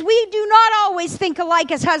friends. We do not always think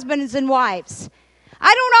alike as husbands and wives.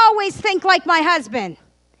 I don't always think like my husband.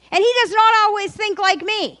 And he does not always think like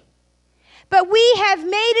me. But we have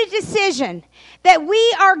made a decision that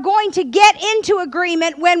we are going to get into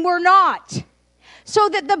agreement when we're not, so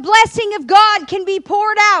that the blessing of God can be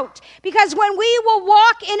poured out. Because when we will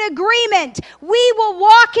walk in agreement, we will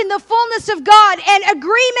walk in the fullness of God. And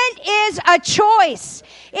agreement is a choice.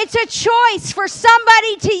 It's a choice for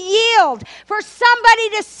somebody to yield, for somebody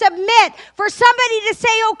to submit, for somebody to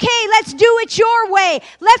say, okay, let's do it your way.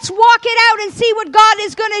 Let's walk it out and see what God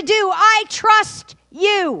is going to do. I trust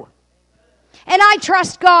you. And I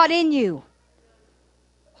trust God in you.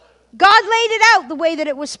 God laid it out the way that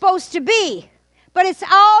it was supposed to be. But it's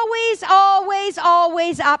always, always,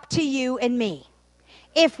 always up to you and me,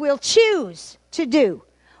 if we'll choose to do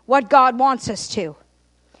what God wants us to.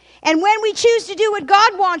 And when we choose to do what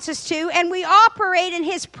God wants us to, and we operate in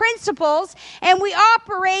His principles, and we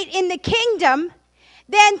operate in the kingdom,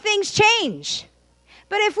 then things change.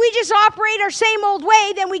 But if we just operate our same old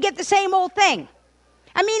way, then we get the same old thing.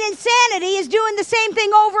 I mean, insanity is doing the same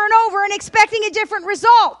thing over and over and expecting a different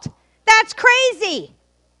result. That's crazy.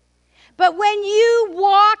 But when you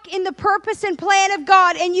walk in the purpose and plan of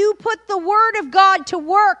God and you put the Word of God to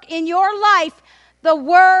work in your life, the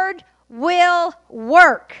Word will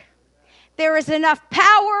work. There is enough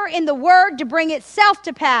power in the Word to bring itself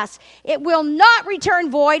to pass. It will not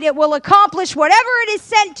return void. It will accomplish whatever it is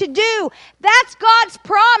sent to do. That's God's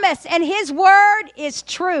promise, and His Word is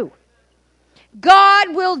true.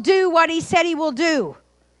 God will do what He said He will do.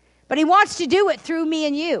 But He wants to do it through me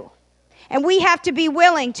and you. And we have to be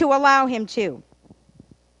willing to allow Him to.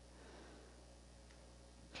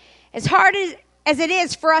 As hard as it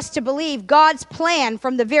is for us to believe, God's plan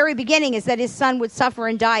from the very beginning is that His Son would suffer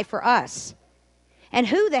and die for us. And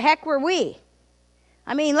who the heck were we?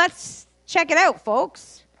 I mean, let's check it out,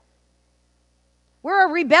 folks. We're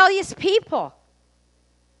a rebellious people.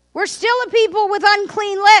 We're still a people with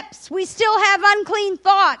unclean lips. We still have unclean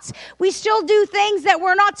thoughts. We still do things that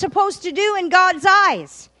we're not supposed to do in God's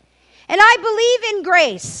eyes. And I believe in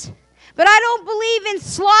grace, but I don't believe in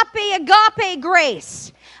sloppy agape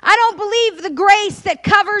grace. I don't believe the grace that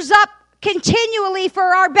covers up continually for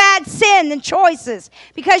our bad sin and choices,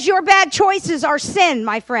 because your bad choices are sin,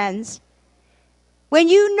 my friends. When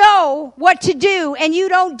you know what to do and you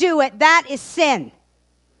don't do it, that is sin.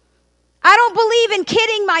 I don't believe in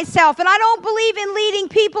kidding myself, and I don't believe in leading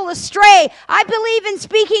people astray. I believe in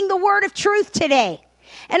speaking the word of truth today.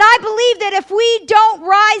 And I believe that if we don't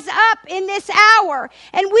rise up in this hour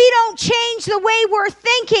and we don't change the way we're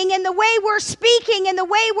thinking and the way we're speaking and the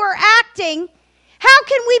way we're acting, how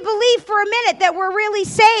can we believe for a minute that we're really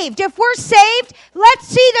saved? If we're saved, let's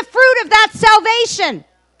see the fruit of that salvation.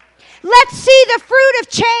 Let's see the fruit of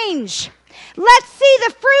change. Let's see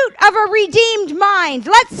the fruit of a redeemed mind.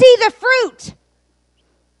 Let's see the fruit.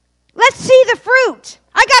 Let's see the fruit.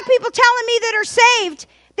 I got people telling me that are saved,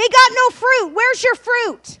 they got no fruit. Where's your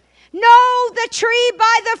fruit? Know the tree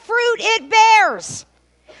by the fruit it bears.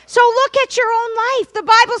 So look at your own life. The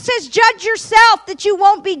Bible says, judge yourself that you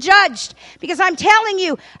won't be judged. Because I'm telling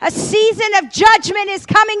you, a season of judgment is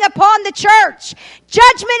coming upon the church.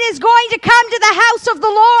 Judgment is going to come to the house of the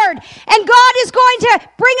Lord. And God is going to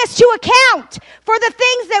bring us to account for the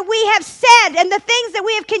things that we have said and the things that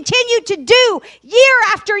we have continued to do year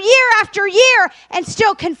after year after year and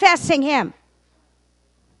still confessing Him.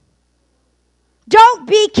 Don't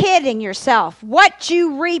be kidding yourself. What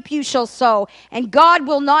you reap, you shall sow, and God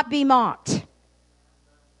will not be mocked.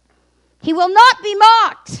 He will not be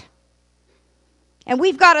mocked. And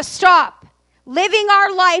we've got to stop living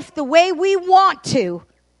our life the way we want to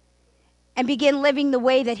and begin living the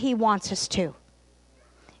way that He wants us to.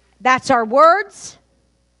 That's our words.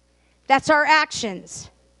 That's our actions.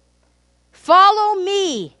 Follow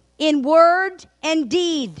me in word and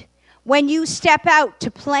deed when you step out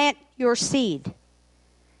to plant your seed.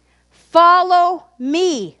 Follow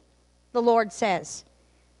me, the Lord says,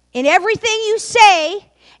 in everything you say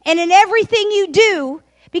and in everything you do,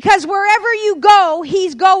 Because wherever you go,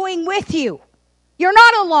 he's going with you. You're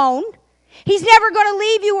not alone. He's never going to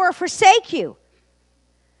leave you or forsake you.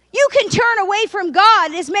 You can turn away from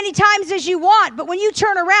God as many times as you want, but when you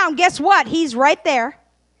turn around, guess what? He's right there.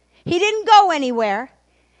 He didn't go anywhere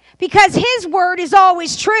because his word is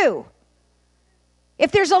always true.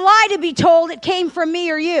 If there's a lie to be told, it came from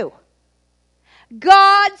me or you.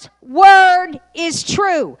 God's word is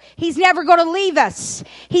true. He's never going to leave us.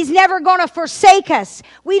 He's never going to forsake us.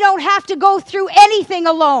 We don't have to go through anything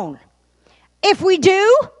alone. If we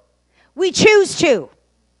do, we choose to.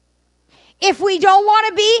 If we don't want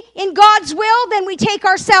to be in God's will, then we take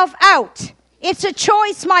ourselves out. It's a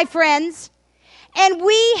choice, my friends. And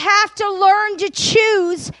we have to learn to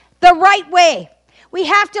choose the right way. We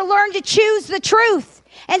have to learn to choose the truth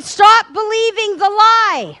and stop believing the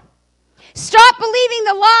lie. Stop believing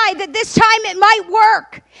the lie that this time it might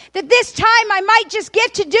work, that this time I might just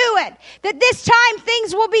get to do it, that this time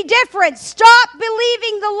things will be different. Stop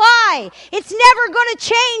believing the lie. It's never going to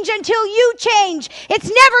change until you change. It's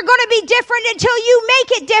never going to be different until you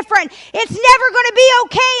make it different. It's never going to be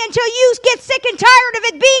okay until you get sick and tired of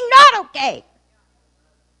it being not okay.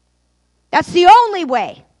 That's the only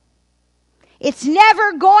way. It's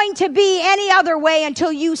never going to be any other way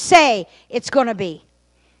until you say it's going to be.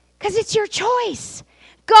 Because it's your choice.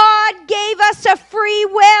 God gave us a free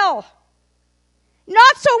will.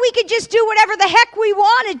 Not so we could just do whatever the heck we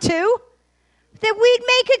wanted to. That we'd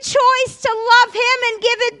make a choice to love him and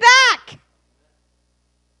give it back.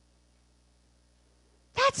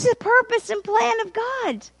 That's the purpose and plan of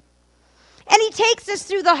God. And he takes us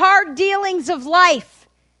through the hard dealings of life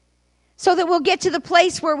so that we'll get to the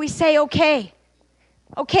place where we say, okay,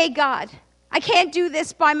 God, I can't do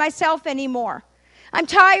this by myself anymore. I'm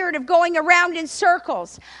tired of going around in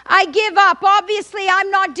circles. I give up. Obviously, I'm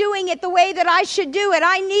not doing it the way that I should do it.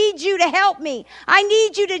 I need you to help me. I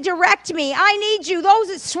need you to direct me. I need you. Those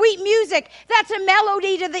are sweet music. That's a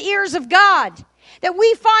melody to the ears of God. That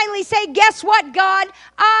we finally say, guess what, God?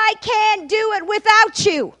 I can't do it without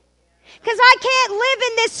you. Because I can't live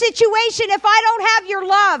in this situation if I don't have your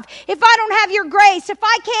love, if I don't have your grace, if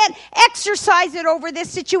I can't exercise it over this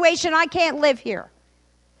situation, I can't live here.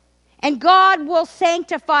 And God will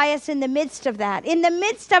sanctify us in the midst of that. In the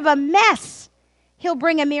midst of a mess, he'll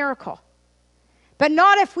bring a miracle. But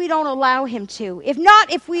not if we don't allow him to.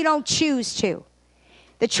 If we don't choose to.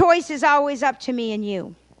 The choice is always up to me and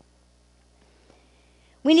you.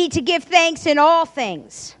 We need to give thanks in all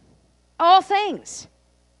things. All things.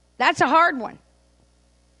 That's a hard one.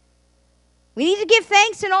 We need to give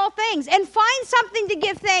thanks in all things. And find something to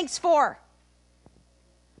give thanks for.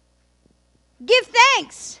 Give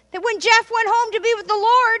thanks that when Jeff went home to be with the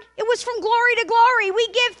Lord, it was from glory to glory. We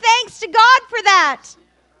give thanks to God for that.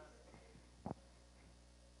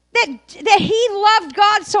 That he loved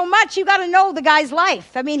God so much, you got to know the guy's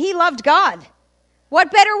life. I mean, he loved God.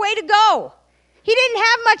 What better way to go? He didn't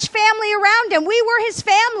have much family around him. We were his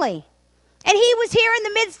family. And he was here in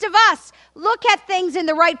the midst of us. Look at things in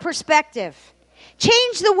the right perspective.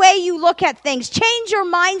 Change the way you look at things. Change your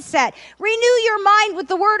mindset. Renew your mind with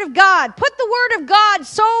the Word of God. Put the Word of God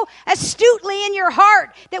so astutely in your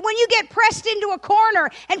heart that when you get pressed into a corner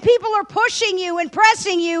and people are pushing you and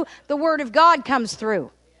pressing you, the Word of God comes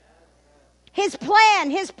through. His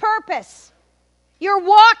plan, his purpose. You're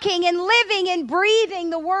walking and living and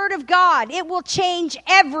breathing the Word of God. It will change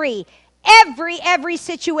every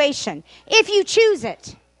situation if you choose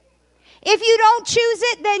it. If you don't choose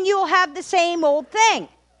it, then you'll have the same old thing.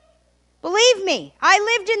 Believe me, I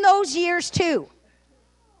lived in those years too.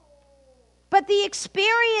 But the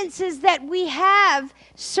experiences that we have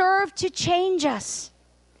serve to change us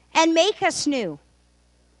and make us new.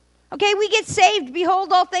 Okay, we get saved.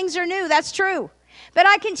 Behold, all things are new. That's true. But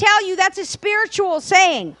I can tell you that's a spiritual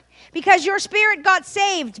saying because your spirit got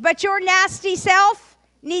saved, but your nasty self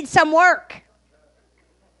needs some work.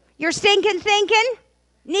 Your stinking thinking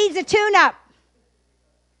needs a tune-up.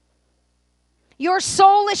 Your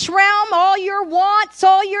soulish realm, all your wants,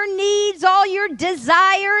 all your needs, all your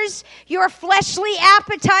desires, your fleshly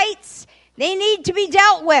appetites, they need to be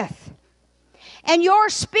dealt with. And your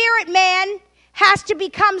spirit man has to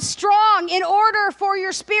become strong in order for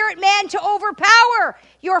your spirit man to overpower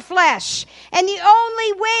your flesh. And the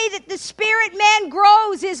only way that the spirit man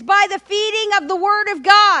grows is by the feeding of the Word of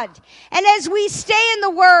God. And as we stay in the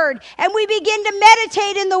Word and we begin to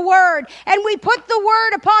meditate in the Word and we put the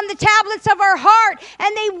Word upon the tablets of our heart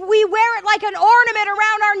and we wear it like an ornament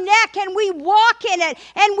around our neck and we walk in it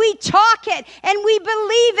and we talk it and we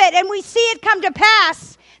believe it and we see it come to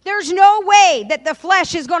pass, there's no way that the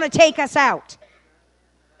flesh is going to take us out.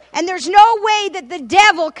 And there's no way that the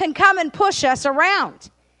devil can come and push us around.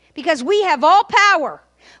 Because we have all power.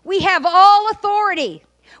 We have all authority.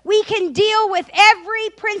 We can deal with every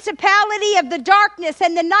principality of the darkness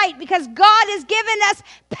and the night because God has given us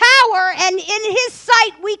power, and in His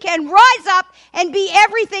sight we can rise up and be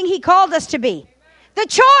everything He called us to be. The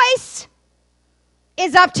choice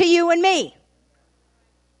is up to you and me.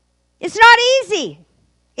 It's not easy.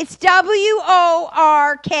 It's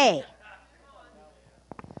WORK.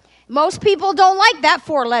 Most people don't like that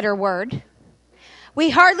 4-letter word. We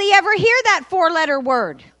hardly ever hear that 4-letter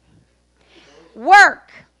word. Work.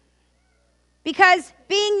 Because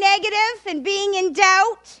being negative and being in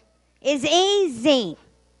doubt is easy.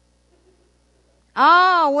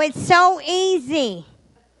 Oh, it's so easy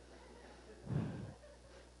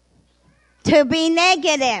to be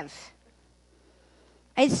negative.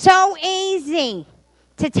 It's so easy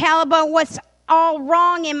to tell about what's all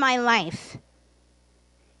wrong in my life.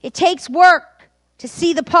 It takes work to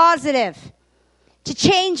see the positive, to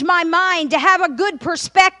change my mind, to have a good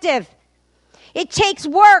perspective. It takes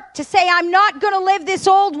work to say, I'm not going to live this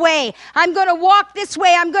old way. I'm going to walk this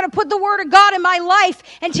way. I'm going to put the Word of God in my life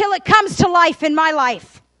until it comes to life in my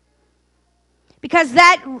life. Because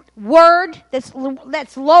that word,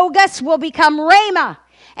 that's Logos, will become Rhema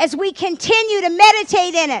as we continue to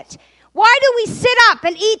meditate in it. Why do we sit up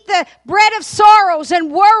and eat the bread of sorrows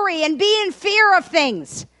and worry and be in fear of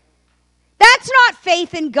things? That's not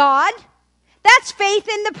faith in God. That's faith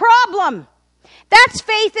in the problem. That's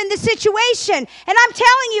faith in the situation. And I'm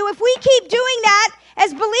telling you, if we keep doing that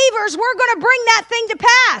as believers, we're going to bring that thing to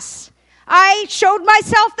pass. I showed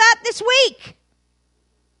myself that this week.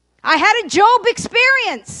 I had a Job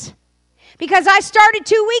experience because I started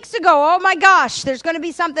 2 weeks ago. Oh my gosh, there's going to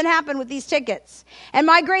be something happen with these tickets. And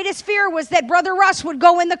my greatest fear was that Brother Russ would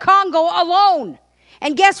go in the Congo alone.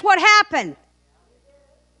 And guess what happened?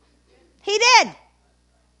 He did.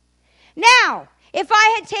 Now, if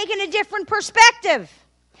I had taken a different perspective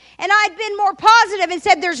and I'd been more positive and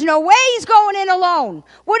said there's no way he's going in alone,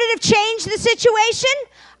 would it have changed the situation?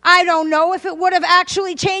 I don't know if it would have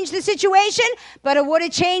actually changed the situation, but it would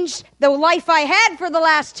have changed the life I had for the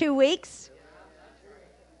last 2 weeks.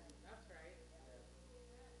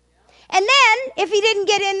 And then, if he didn't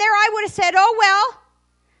get in there, I would have said, oh, well,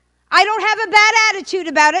 I don't have a bad attitude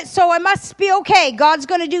about it, so I must be okay. God's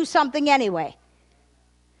going to do something anyway.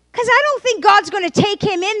 Because I don't think God's going to take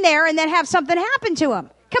him in there and then have something happen to him.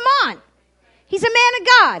 Come on. He's a man of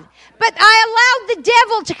God. But I allowed the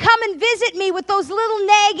devil to come and visit me with those little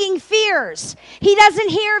nagging fears. He doesn't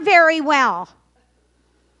hear very well.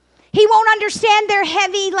 He won't understand their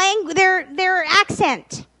heavy language, their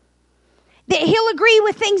accent. He'll agree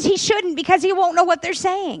with things he shouldn't because he won't know what they're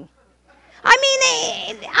saying. I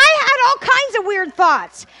mean, I had all kinds of weird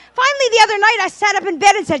thoughts. Finally, the other night, I sat up in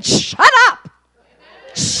bed and said, shut up.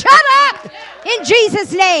 Shut up in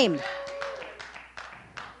Jesus' name.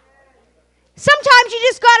 Sometimes you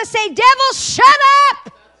just got to say, devil, shut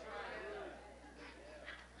up.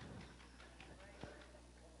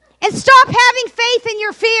 And stop having faith in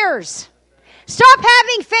your fears. Stop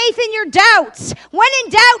having faith in your doubts. When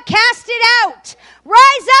in doubt, cast it out.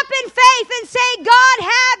 Rise up in faith and say, God,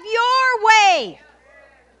 have your way.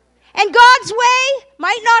 And God's way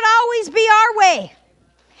might not always be our way.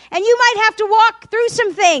 And you might have to walk through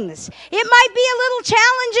some things. It might be a little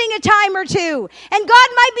challenging a time or two. And God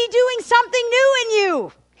might be doing something new in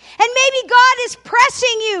you. And maybe God is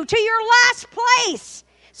pressing you to your last place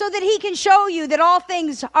so that he can show you that all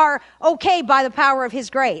things are okay by the power of his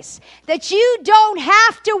grace. That you don't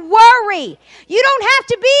have to worry. You don't have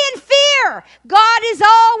to be in fear. God is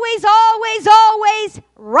always, always, always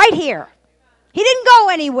right here. He didn't go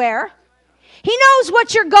anywhere. He knows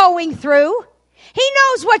what you're going through. He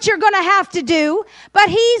knows what you're going to have to do, but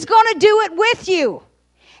he's going to do it with you.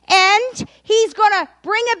 And he's going to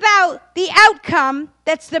bring about the outcome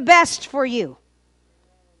that's the best for you.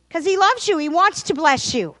 Because he loves you. He wants to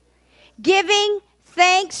bless you. Giving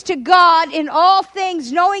thanks to God in all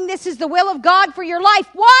things, knowing this is the will of God for your life.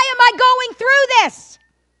 Why am I going through this?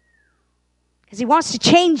 Because he wants to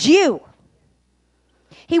change you.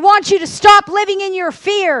 He wants you to stop living in your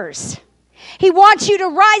fears. He wants you to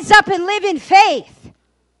rise up and live in faith.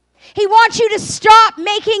 He wants you to stop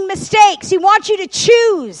making mistakes. He wants you to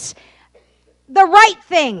choose the right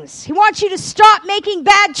things. He wants you to stop making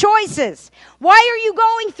bad choices. Why are you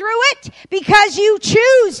going through it? Because you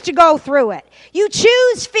choose to go through it. You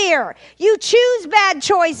choose fear. You choose bad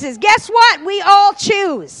choices. Guess what? We all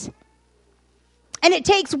choose. And it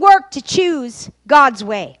takes work to choose God's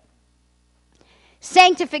way.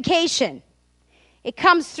 Sanctification. It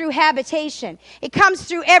comes through habitation. It comes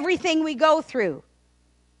through everything we go through.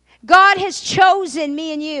 God has chosen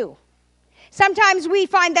me and you Sometimes we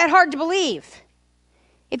find that hard to believe.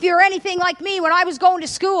 If you're anything like me, when I was going to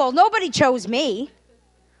school, nobody chose me.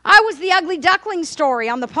 I was the ugly duckling story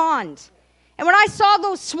on the pond. And when I saw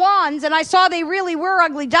those swans and I saw they really were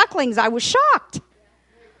ugly ducklings, I was shocked.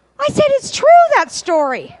 I said, it's true, that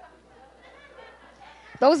story.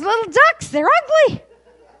 Those little ducks, they're ugly.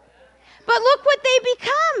 But look what they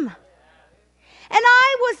become. And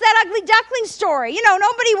I was that ugly duckling story. You know,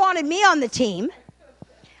 nobody wanted me on the team.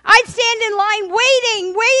 I'd stand in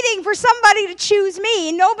line waiting for somebody to choose me,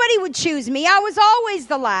 and nobody would choose me. I was always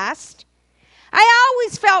the last. I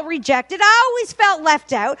always felt rejected. I always felt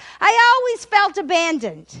left out. I always felt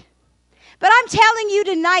abandoned. But I'm telling you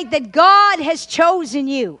tonight that God has chosen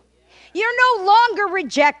you. You're no longer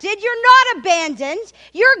rejected. You're not abandoned.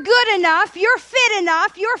 You're good enough. You're fit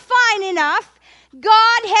enough. You're fine enough.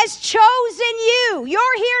 God has chosen you.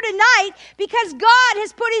 You're here tonight because God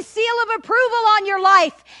has put his seal of approval on your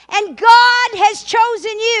life. And God has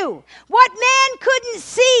chosen you. What man couldn't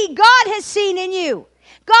see, God has seen in you.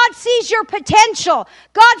 God sees your potential.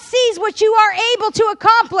 God sees what you are able to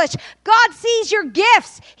accomplish. God sees your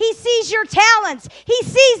gifts. He sees your talents. He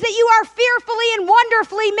sees that you are fearfully and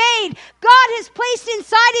wonderfully made. God has placed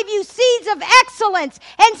inside of you seeds of excellence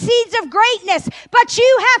and seeds of greatness. But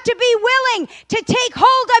you have to be willing to take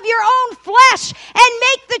hold of your own flesh and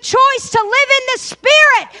make the choice to live in the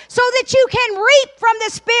Spirit so that you can reap from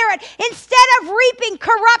the Spirit instead of reaping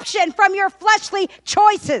corruption from your fleshly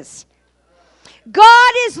choices.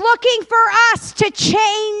 God is looking for us to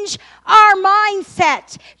change our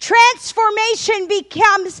mindset. Transformation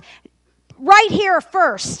becomes right here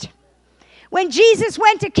first. When Jesus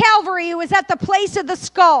went to Calvary, it was at the place of the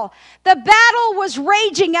skull. The battle was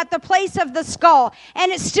raging at the place of the skull,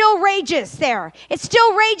 and it still rages there. It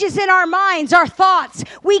still rages in our minds, our thoughts.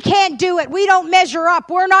 We can't do it. We don't measure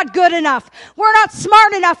up. We're not good enough. We're not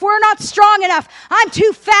smart enough. We're not strong enough. I'm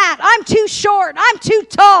too fat. I'm too short. I'm too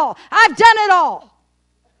tall. I've done it all.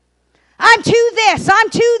 I'm too this. I'm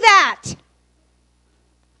too that.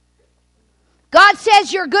 God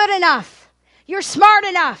says you're good enough. You're smart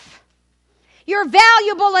enough. You're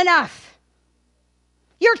valuable enough.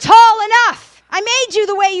 You're tall enough. I made you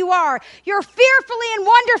the way you are. You're fearfully and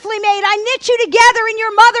wonderfully made. I knit you together in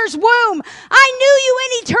your mother's womb. I knew you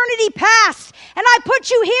in eternity past. And I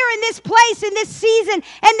put you here in this place, in this season,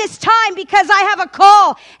 and this time because I have a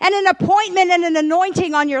call and an appointment and an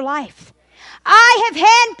anointing on your life. I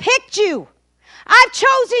have handpicked you. I've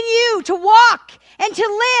chosen you to walk and to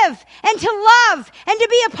live and to love and to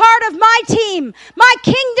be a part of my team, my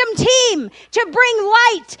kingdom team, to bring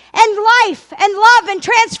light and life and love and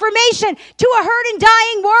transformation to a hurt and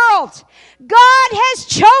dying world. God has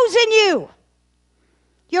chosen you.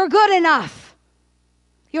 You're good enough.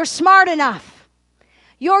 You're smart enough.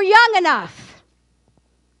 You're young enough.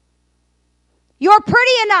 You're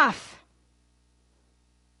pretty enough.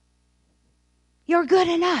 You're good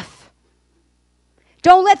enough.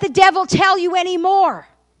 Don't let the devil tell you anymore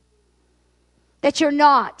that you're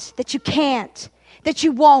not, that you can't, that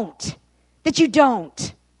you won't, that you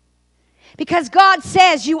don't. Because God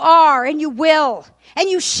says you are and you will and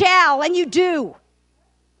you shall and you do.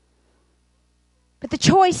 But the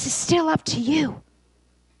choice is still up to you.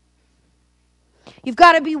 You've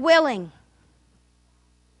got to be willing.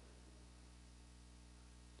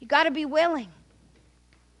 You've got to be willing.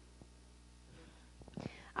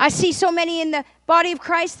 I see so many in the body of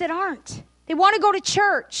Christ that aren't. They want to go to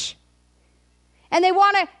church. And they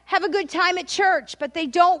want to have a good time at church, but they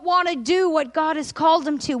don't want to do what God has called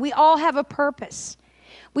them to. We all have a purpose.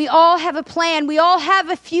 We all have a plan. We all have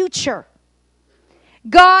a future.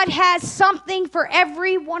 God has something for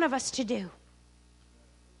every one of us to do.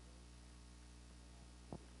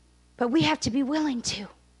 But we have to be willing to.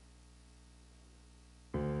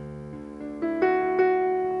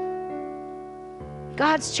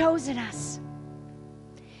 God's chosen us.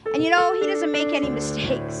 And you know, He doesn't make any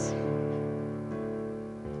mistakes.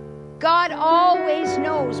 God always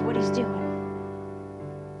knows what He's doing.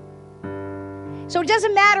 So it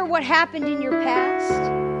doesn't matter what happened in your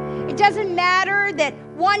past. It doesn't matter that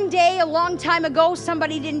one day, a long time ago,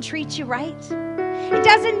 somebody didn't treat you right. It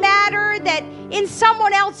doesn't matter that in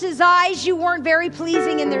someone else's eyes, you weren't very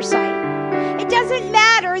pleasing in their sight. It doesn't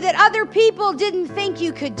matter that other people didn't think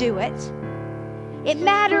you could do it. It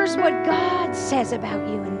matters what God says about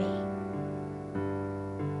you and me.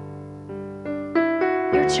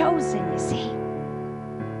 You're chosen, you see.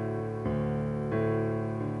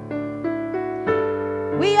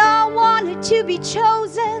 We all wanted to be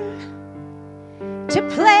chosen to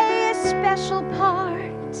play a special part.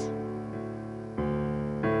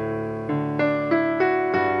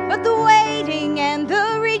 But the waiting and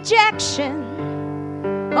the rejection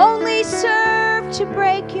only served to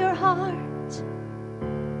break your heart.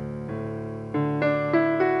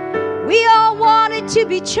 We all wanted to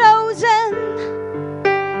be chosen,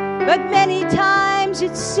 but many times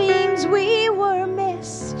it seems we were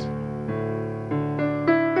missed.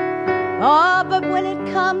 Oh, but when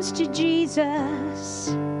it comes to Jesus,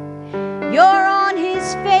 you're on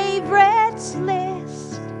his favorites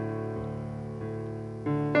list.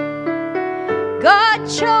 God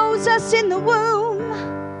chose us in the womb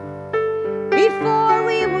before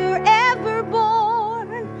we were ever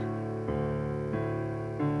born.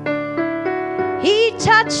 He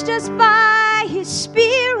touched us by his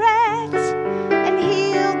Spirit and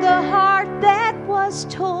healed the heart that was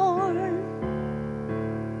torn.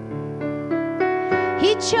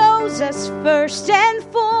 He chose us first and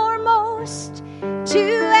foremost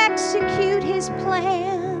to execute his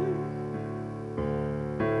plan.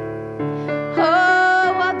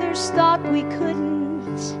 Oh, others thought we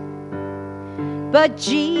couldn't, but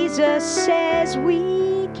Jesus says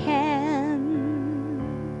we can.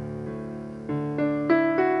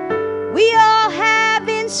 We all have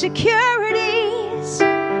insecurities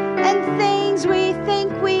and things we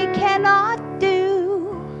think we cannot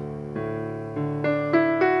do.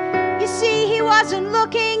 You see, he wasn't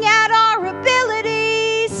looking at our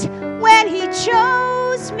abilities when he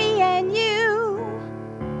chose me and you.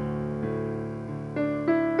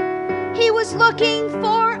 He was looking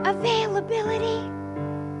for availability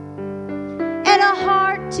and a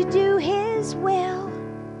heart to do his will.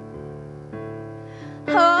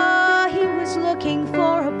 Oh, he was looking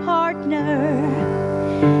for a partner,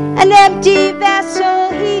 an empty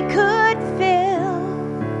vessel he could fill.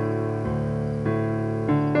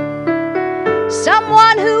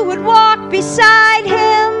 Someone who would walk beside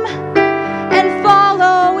him and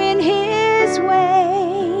follow in his way.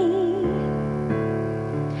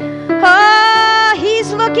 Oh,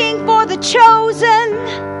 he's looking for the chosen.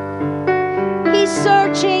 He's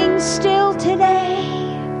searching still today.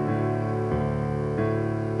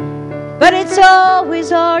 But it's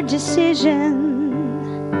always our decision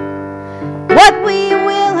what we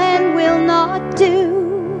will and will not do.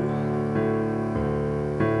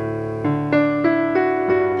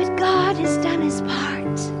 But God has done his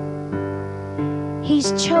part.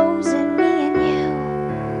 He's chosen me and you.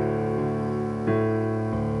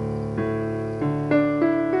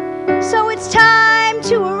 So it's time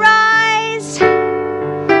to arise.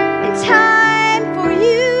 It's time for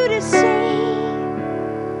you to see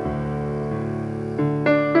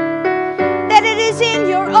that it is in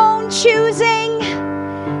your own choosing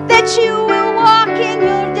that you will walk in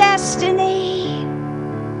your destiny.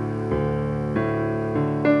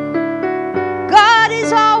 God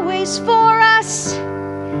is always for us.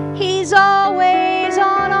 He's always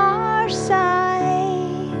on our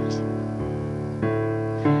side.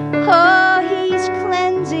 Oh, he's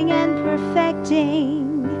cleansing and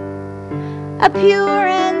perfecting a pure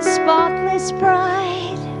and spotless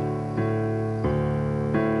bride.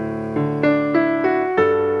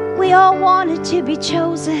 We all wanted to be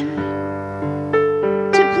chosen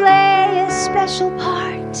to play a special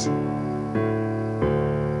part.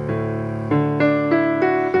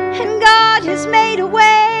 And God has made a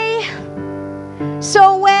way.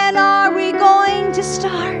 So when are we going to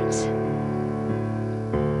start?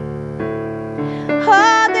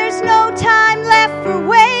 Oh, there's no time left for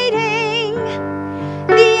waiting.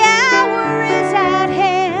 The hour is at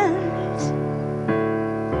hand.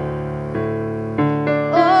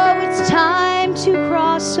 Oh, it's time to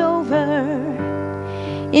cross over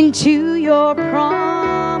into your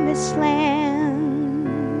promised land.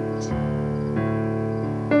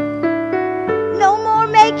 No more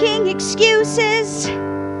making excuses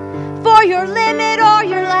for your limit or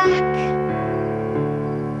your lack.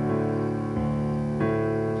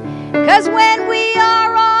 'Cause when we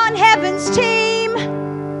are on heaven's team,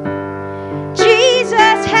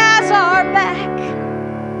 Jesus has our back.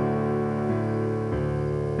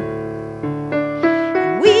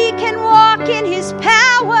 And we can walk in his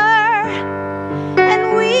power,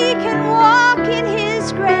 and we can walk in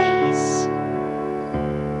his grace.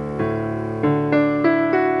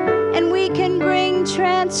 And we can bring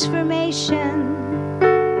transformation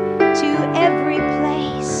to every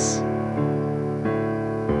place.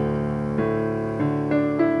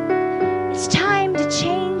 It's time to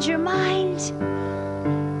change your mind.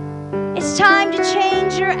 It's time to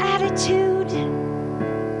change your attitude.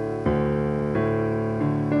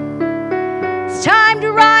 It's time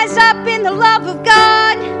to rise up in the love of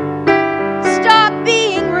God. Stop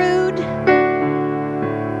being rude.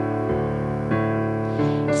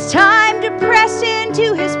 It's time to press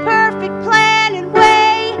into his perfect plan and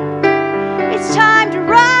way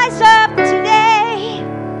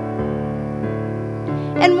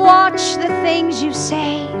things you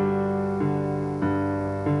say.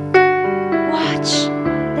 Watch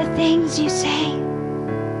the things you say.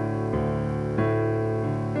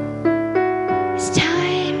 It's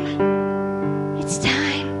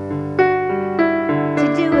time to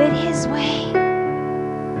do it His way.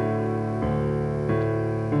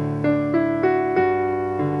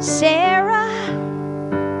 Sarah,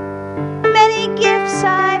 many gifts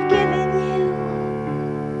I've given you.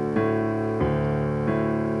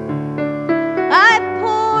 I've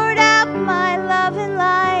poured out my love and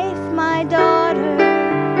life, my daughter,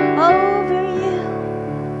 over you.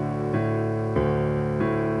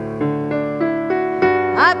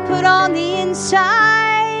 I put on the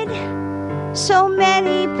inside so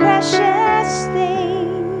many precious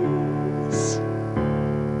things.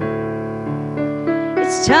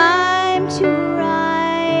 It's time to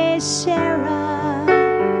rise, Sarah,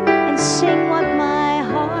 and sing what my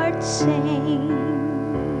heart sings.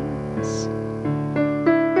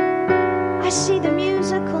 I see the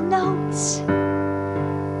musical notes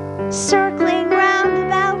circling round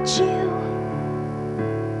about you,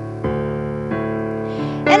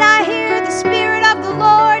 and I hear the Spirit of the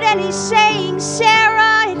Lord, and He's saying,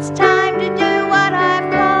 Sarah, it's time to do what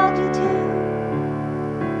I've called you to.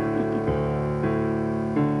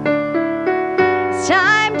 It's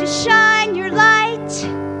time to shine your light.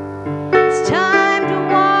 It's time to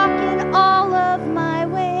walk in all of my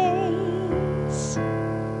ways.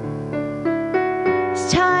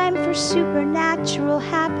 It's time for supernatural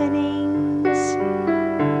happenings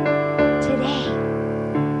today.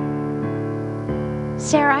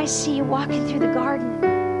 Sarah, I see you walking through the garden,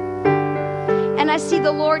 and I see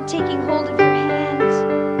the Lord taking hold of your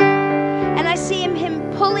hand, and I see him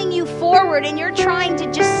pulling you forward, and you're trying to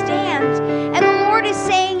just stand, and the Lord is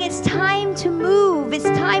saying it's time to move, it's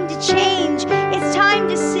time to change, it's time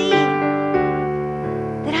to see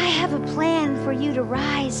that I have a plan for you to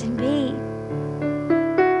rise and be.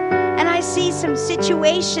 And I see some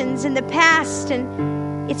situations in the past,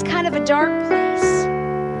 and it's kind of a dark place,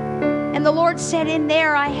 and the Lord said, in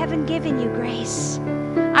there I haven't given you grace.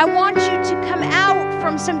 I want you to come out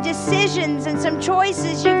from some decisions and some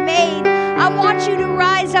choices you've made. I want you to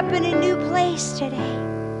rise up in a new place today.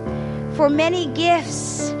 For many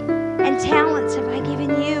gifts and talents have I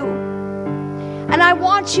given you. And I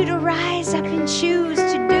want you to rise up and choose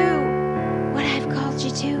to do what I've called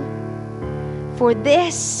you to. For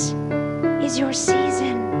this is your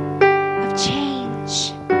season of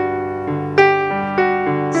change,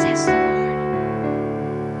 says the Lord.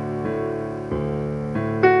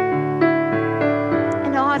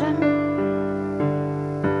 Autumn,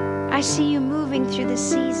 I see you moving through the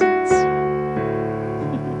seasons.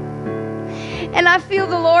 And I feel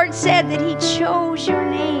the Lord said that He chose your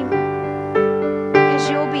name because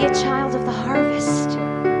you'll be a child of the harvest.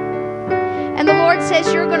 And the Lord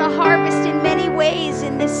says you're going to harvest in many ways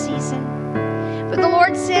in this season. But the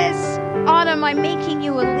Lord says, Autumn, I'm making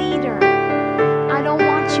you a leader. I don't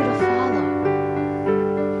want you to follow.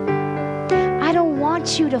 I don't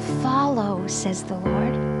want you to follow, says the Lord.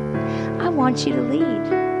 I want you to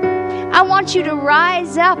lead. I want you to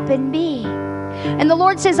rise up and be. And the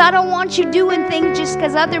Lord says, I don't want you doing things just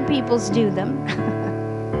because other people's do them.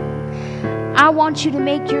 I want you to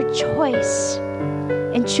make your choice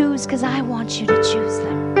and choose because I want you to choose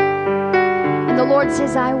them. And the Lord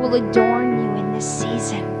says, I will adorn you in this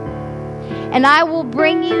season. And I will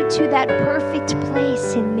bring you to that perfect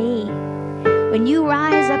place in me. When you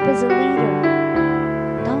rise up as a leader,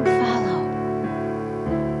 don't follow.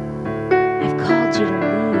 I've called you to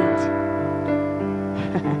lead.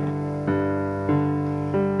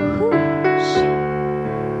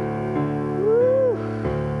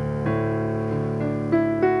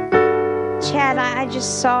 Chad, I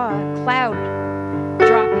just saw a cloud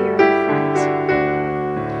drop here in front.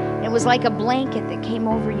 It was like a blanket that came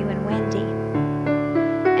over you and Wendy.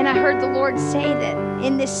 And I heard the Lord say that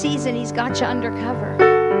in this season He's got you undercover.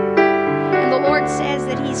 And the Lord says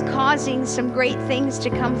that He's causing some great things to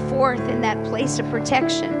come forth in that place of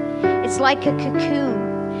protection. It's like a cocoon.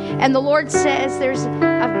 And the Lord says there's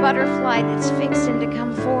a butterfly that's fixing to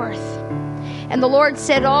come forth. And the Lord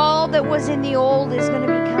said all that was in the old is going to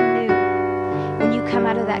become new when you come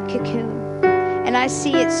out of that cocoon. And I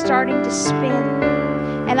see it starting to spin.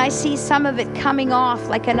 and I see some of it coming off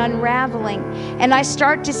like an unraveling. And I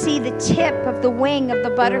start to see the tip of the wing of the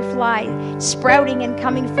butterfly sprouting and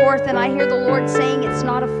coming forth. And I hear the Lord saying it's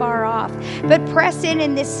not afar off. But press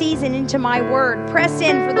in this season into my word. Press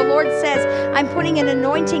in, for the Lord says, I'm putting an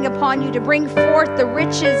anointing upon you to bring forth the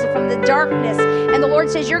riches from the darkness. And the Lord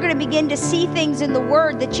says you're going to begin to see things in the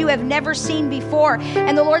word that you have never seen before.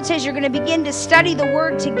 And the Lord says you're going to begin to study the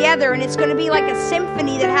word together, and it's going to be like a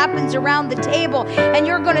symphony that happens around the table, and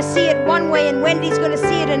you're going to see it one way and Wendy's going to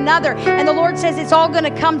see it another, and the Lord says it's all going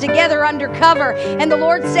to come together under cover. And the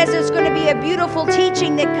Lord says there's going to be a beautiful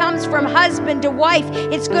teaching that comes from husband to wife.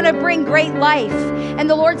 It's going to bring great life. And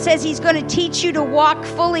the Lord says he's going to teach you to walk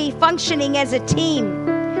fully functioning as a team,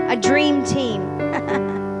 a dream team.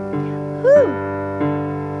 Whew.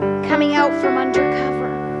 Coming out from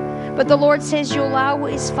undercover. But the Lord says you'll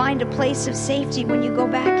always find a place of safety when you go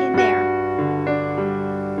back in there.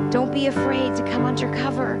 Don't be afraid to come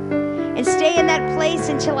undercover and stay in that place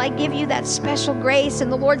until I give you that special grace.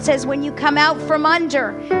 And the Lord says when you come out from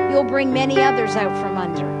under, you'll bring many others out from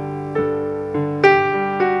under.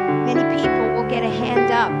 Many people will get a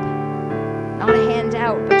hand up, not a hand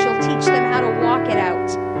out, but you'll teach them how to walk it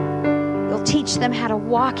out. You'll teach them how to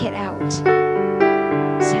walk it out,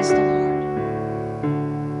 says the Lord.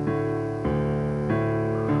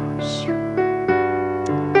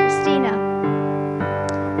 Christina,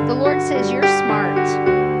 the Lord says you're smart.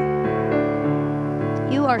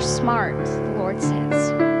 You are smart, the Lord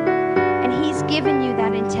says. And he's given you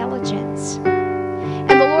that intelligence. And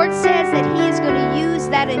the Lord says that he is going to use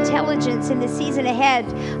that intelligence in the season ahead.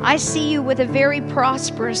 I see you with a very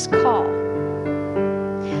prosperous call.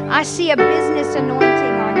 I see a business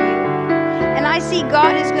anointing on you. And I see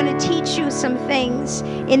God is going to teach you some things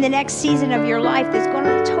in the next season of your life that's going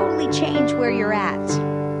to totally change where you're at.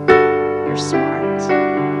 You're smart.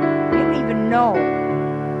 You don't even know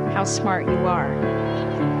how smart you are.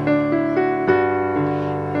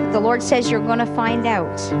 The Lord says you're going to find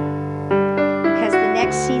out, because the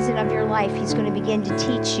next season of your life he's going to begin to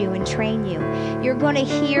teach you and train you. You're going to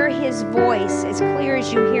hear his voice as clear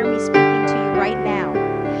as you hear me speaking to you right now.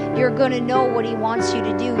 You're going to know what he wants you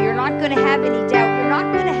to do. You're not going to have any doubt. You're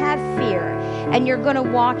not going to have fear. And you're going to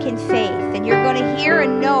walk in faith. And you're going to hear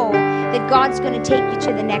and know that God's going to take you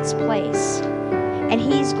to the next place. And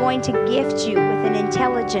he's going to gift you with an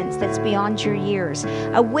intelligence that's beyond your years.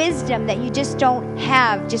 A wisdom that you just don't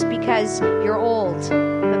have just because you're old,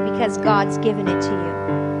 but because God's given it to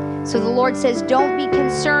you. So the Lord says, don't be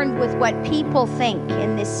concerned with what people think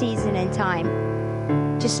in this season and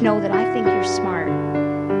time. Just know that I think you're smart.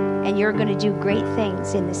 And you're going to do great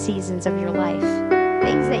things in the seasons of your life.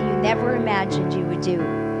 Things that you never imagined you would do.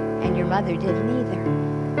 And your mother didn't either.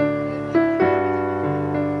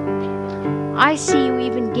 I see you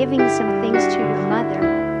even giving some things to your mother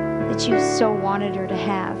that you so wanted her to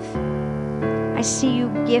have. I see you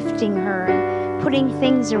gifting her and putting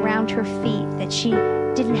things around her feet that she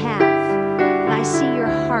didn't have. And I see your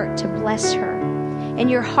heart to bless her and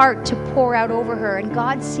your heart to pour out over her. And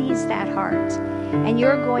God sees that heart. And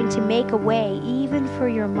you're going to make a way even for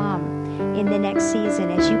your mom in the next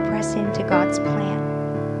season as you press into God's plan.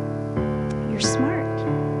 You're smart.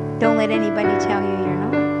 Don't let anybody tell you you're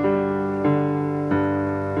not.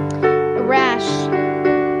 Rash,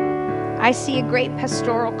 I see a great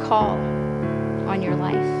pastoral call on your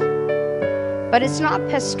life. But it's not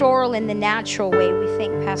pastoral in the natural way we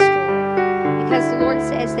think pastoral. Because the Lord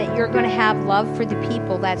says that you're going to have love for the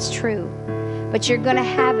people, that's true. But you're going to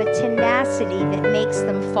have a tenacity that makes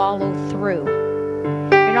them follow through.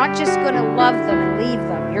 You're not just going to love them and leave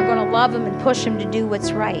them. You're going to love them and push them to do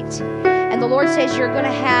what's right. And the Lord says you're going to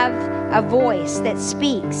have a voice that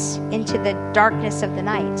speaks into the darkness of the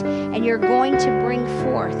night. And you're going to bring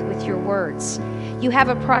forth with your words. You have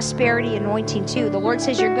a prosperity anointing too. The Lord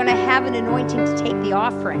says you're going to have an anointing to take the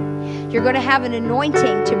offering. You're going to have an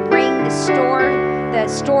anointing to bring the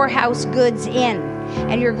storehouse goods in.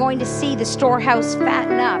 And you're going to see the storehouse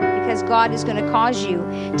fatten up, because God is going to cause you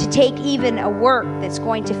to take even a work that's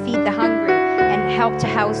going to feed the hungry and help to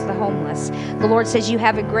house the homeless. The Lord says you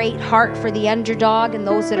have a great heart for the underdog and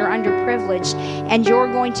those that are underprivileged. And you're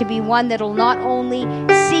going to be one that'll not only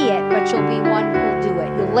see it, but you'll be one who'll do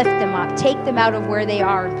it. You'll lift them up, take them out of where they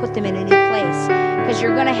are and put them in a new place. Because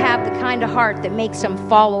you're going to have the kind of heart that makes them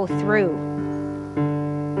follow through.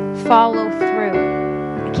 Follow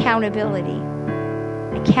through. Accountability.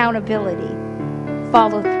 Accountability.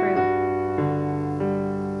 Follow through.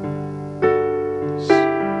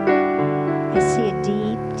 I see a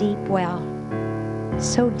deep, deep well.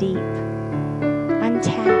 So deep.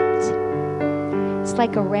 Untapped. It's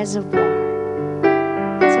like a reservoir.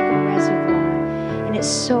 It's like a reservoir. And it's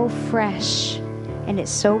so fresh and it's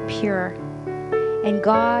so pure. And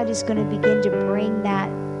God is going to begin to bring that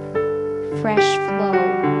fresh flow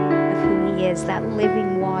of who He is, that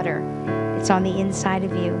living water. It's on the inside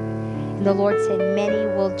of you. And the Lord said, many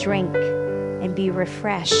will drink and be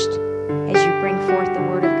refreshed as you bring forth the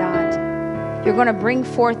Word of God. You're going to bring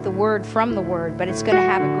forth the Word from the Word, but it's going to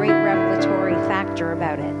have a great revelatory factor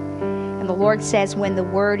about it. And the Lord says when the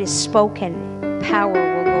Word is spoken, power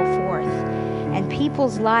will go forth. And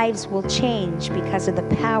people's lives will change because of the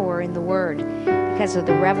power in the Word, because of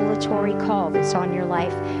the revelatory call that's on your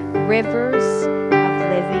life. Rivers of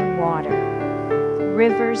living water.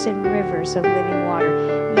 Rivers and rivers of living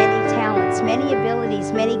water. Many talents, many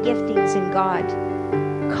abilities, many giftings in God.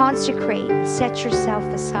 Consecrate, set yourself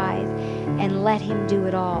aside, and let Him do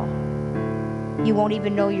it all. You won't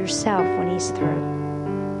even know yourself when He's through.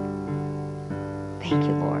 Thank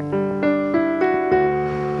you, Lord.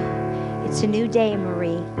 It's a new day,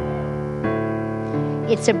 Marie.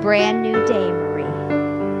 It's a brand new day, Marie.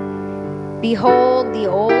 Behold, the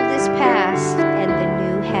old is past, and the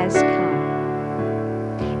new has come.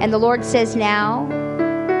 And the Lord says now,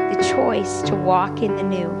 the choice to walk in the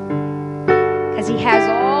new. Because He has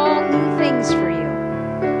all new things for you.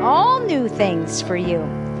 All new things for you.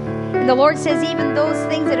 And the Lord says even those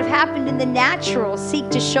things that have happened in the natural seek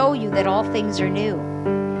to show you that all things are new.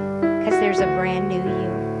 Because there's a brand new you.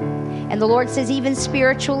 And the Lord says even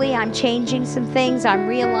spiritually, I'm changing some things. I'm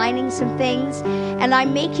realigning some things. And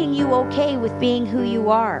I'm making you okay with being who you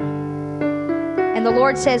are. And the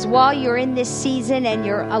Lord says while you're in this season and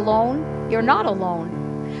you're alone, you're not alone.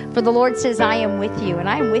 For the Lord says, I am with you. And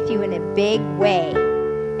I am with you in a big way.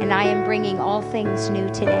 And I am bringing all things new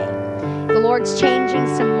today. The Lord's changing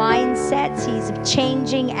some mindsets. He's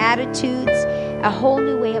changing attitudes. A whole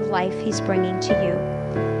new way of life He's bringing to you.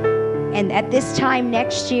 And at this time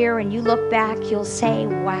next year, and you look back, you'll say,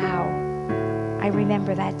 wow, I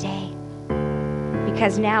remember that day.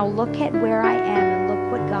 Because now look at where I am and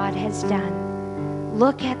look what God has done.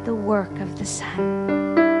 Look at the work of the sun.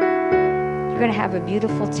 You're going to have a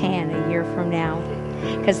beautiful tan a year from now.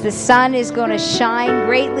 Because the sun is going to shine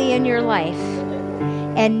greatly in your life.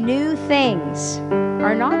 And new things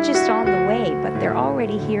are not just on the way, but they're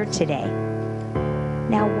already here today.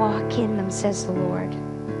 Now walk in them, says the Lord.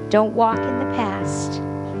 Don't walk in the past.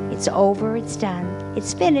 It's over, it's done,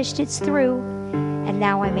 it's finished, it's through. And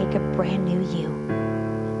now I make a brand new you.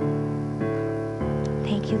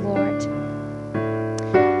 Thank you, Lord.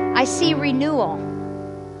 I see renewal.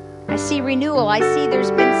 I see renewal. I see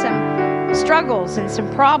there's been some struggles and some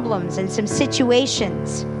problems and some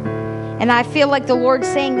situations. And I feel like the Lord's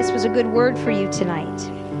saying this was a good word for you tonight.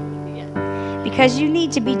 Because you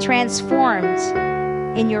need to be transformed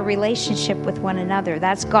in your relationship with one another.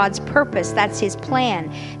 That's God's purpose. That's His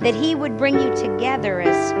plan. That He would bring you together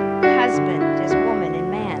as husband, as woman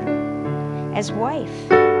and man, as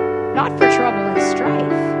wife. Not for trouble and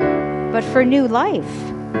strife, but for new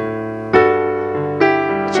life.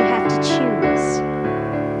 But you have to choose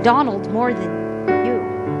Donald more than you.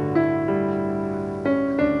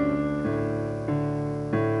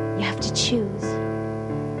 You have to choose.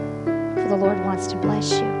 For the Lord wants to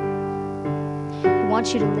bless you. He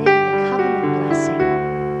wants you to live in the covenant blessing.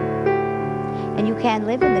 And you can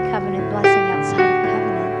live in the covenant blessing outside of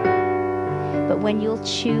covenant. But when you'll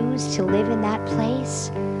choose to live in that place,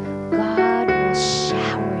 God will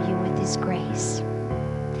shower you with His grace.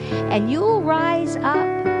 And you'll rise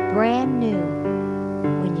up brand new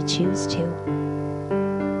when you choose to.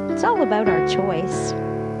 It's all about our choice.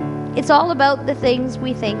 It's all about the things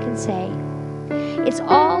we think and say. It's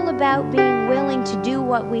all about being willing to do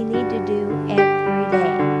what we need to do every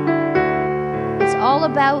day. It's all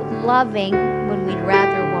about loving when we'd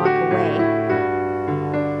rather walk away.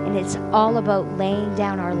 And it's all about laying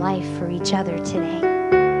down our life for each other today.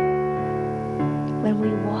 When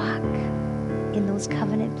we walk in those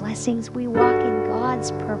covenant blessings, we walk in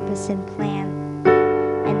God's purpose and plan.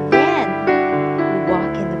 And then we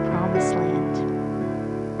walk in the promised land.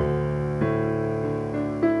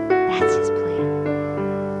 That's His plan.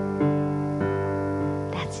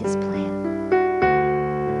 That's His plan.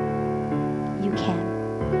 You can.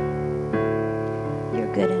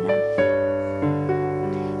 You're good enough.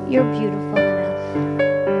 You're beautiful enough.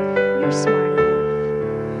 You're smart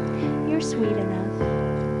enough. You're sweet enough.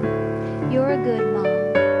 You're a good mom.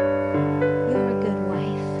 You're a good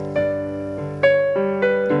wife.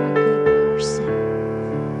 You're a good person.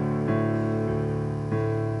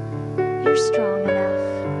 You're strong enough.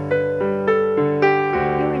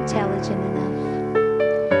 You're intelligent enough.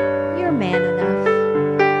 You're man enough.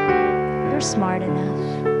 You're smart enough.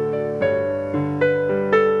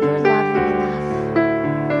 You're loving enough.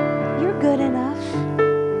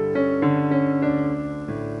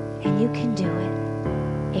 you can do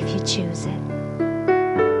it if you choose it.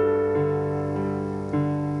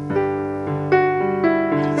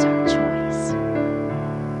 But it's our choice.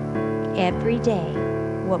 Every day,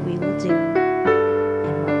 what we will do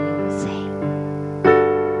and what we will say.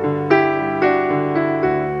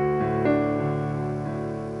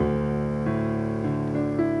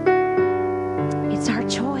 It's our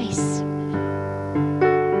choice.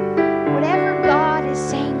 Whatever God is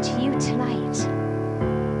saying to you tonight,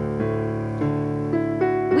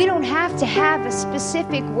 we don't have to have a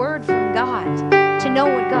specific word from God to know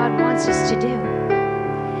what God wants us to do.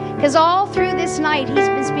 Because all through this night, He's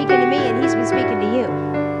been speaking to me and He's been speaking to you.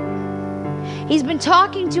 He's been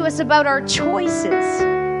talking to us about our choices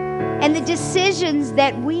and the decisions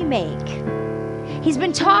that we make. He's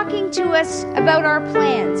been talking to us about our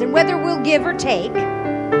plans and whether we'll give or take.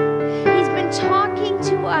 He's been talking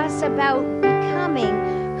to us about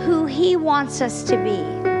becoming who He wants us to be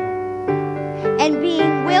and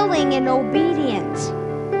being willing and obedient.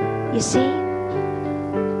 You see?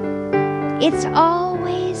 It's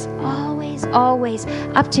always, always, always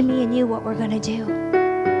up to me and you what we're going to do.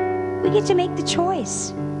 We get to make the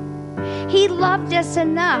choice. He loved us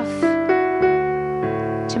enough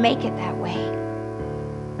to make it that way.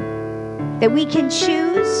 That we can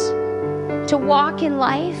choose to walk in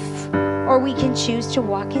life or we can choose to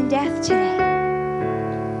walk in death today.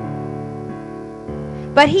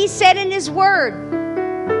 But He said in His Word,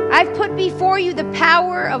 I've put before you the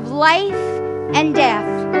power of life and death.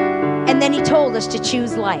 And then He told us to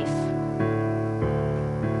choose life.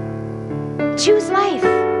 Choose life.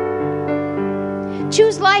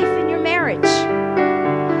 Choose life in your marriage.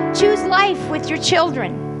 Choose life with your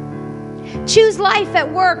children. Choose life at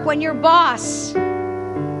work when your boss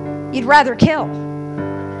you'd rather kill.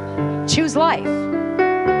 Choose life.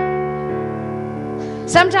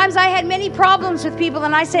 Sometimes I had many problems with people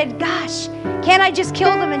and I said, gosh, can't I just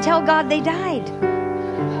kill them and tell God they died?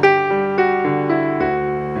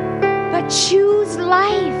 But choose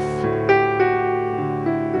life.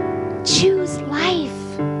 Choose life.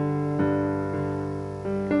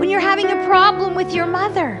 When you're having a problem with your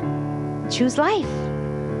mother, choose life.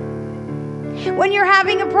 When you're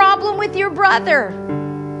having a problem with your brother,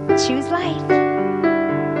 choose life.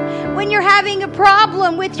 When you're having a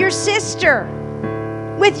problem with your sister,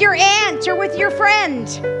 with your aunt, or with your friend,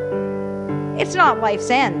 it's not life's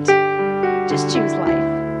end. Just choose life.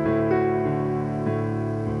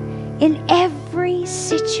 In every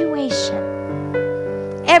situation,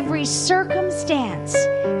 every circumstance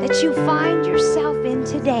that you find yourself in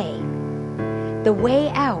today, the way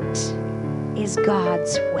out is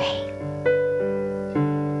God's way.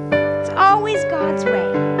 It's always God's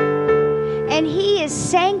way. And He is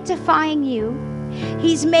sanctifying you.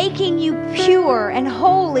 He's making you pure and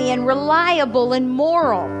holy and reliable and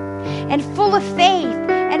moral and full of faith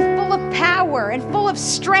and full of power and full of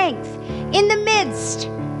strength in the midst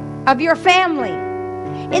of your family,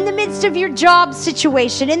 in the midst of your job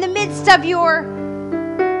situation, in the midst of your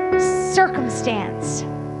circumstance.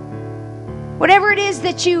 Whatever it is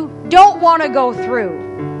that you don't want to go through,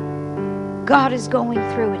 God is going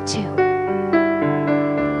through it too.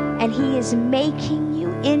 And He is making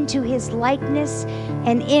you into His likeness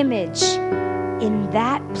and image in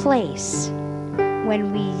that place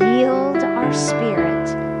when we yield our spirit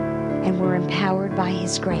and we're empowered by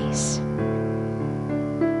His grace.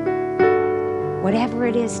 Whatever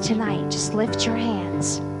it is tonight, just lift your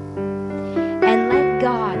hands and let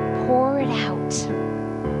God pour it out.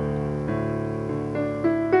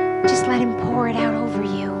 Just let Him pour it out over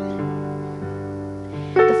you.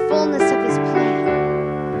 The fullness of His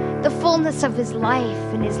plan, the fullness of His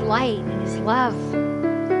life and His light and His love,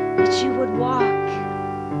 that you would walk,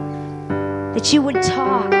 that you would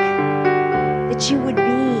talk, that you would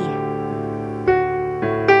be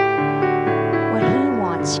what He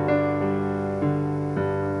wants you.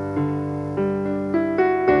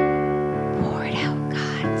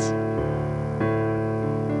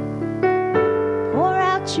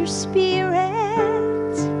 Your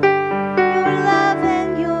spirit, your love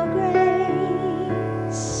and your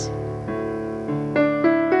grace.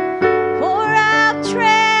 Pour out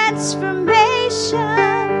transformation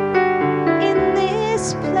in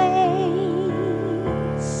this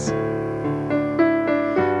place.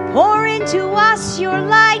 Pour into us your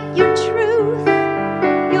light, your truth,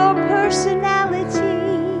 your personality,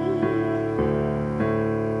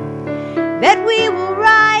 that we will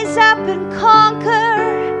rise up and conquer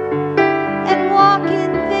and walk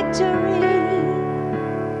in victory.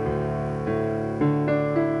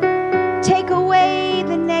 Take away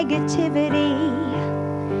the negativity.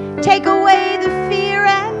 Take away the fear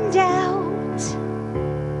and doubt.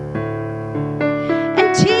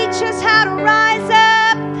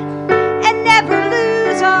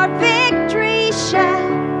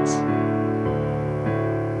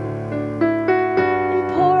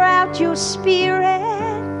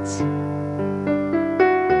 Spirit,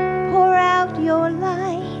 pour out your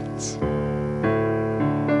light,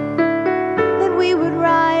 that we would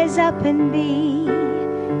rise up and be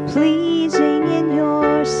pleasing in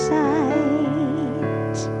your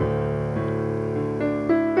sight.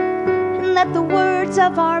 And let the words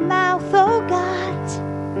of our mouth, oh God,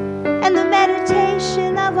 and the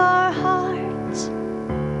meditation of our heart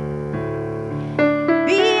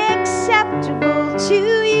be acceptable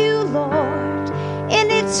to you, Lord, in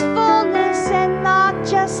its fullness and not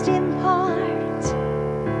just in part.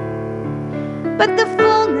 But the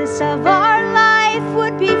fullness of our life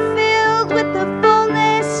would be filled with the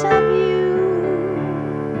fullness of you.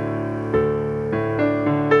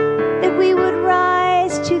 That we would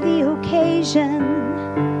rise to the occasion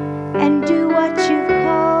and do what you've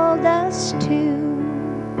called us to.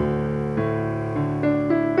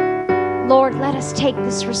 Lord, let us take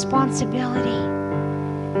this responsibility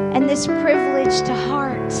and this privilege to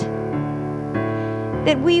heart,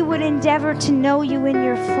 that we would endeavor to know you in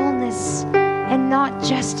your fullness and not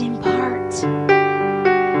just in part,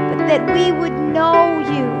 but that we would know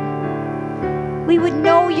you. We would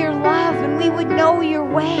know your love, and we would know your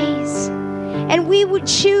ways, and we would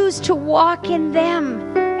choose to walk in them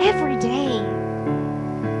every day.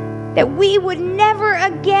 That we would never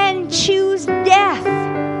again choose death,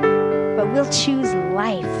 but we'll choose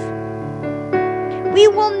life. We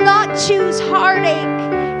will not choose heartache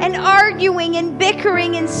and arguing and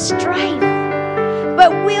bickering and strife,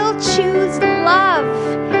 but we'll choose love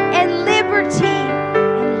and liberty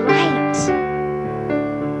and light.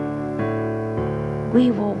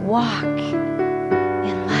 We will walk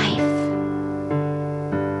in life.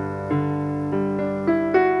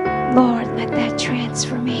 Lord, let that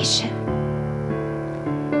transformation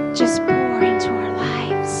just pour into our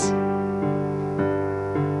lives.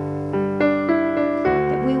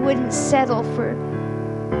 That we wouldn't settle for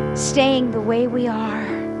staying the way we are,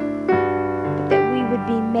 but that we would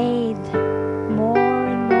be made more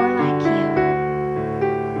and more like you,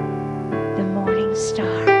 the morning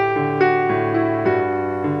star,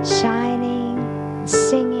 shining and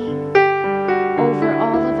singing over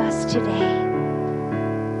all of us today.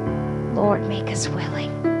 Lord, make us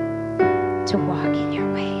willing to walk in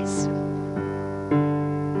your ways.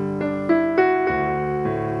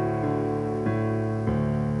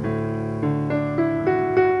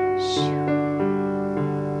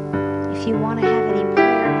 If you want to have any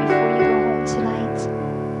prayer before you go home tonight,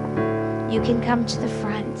 you can come to the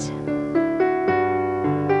front.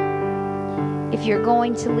 If you're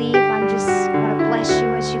going to leave, I'm just going to bless you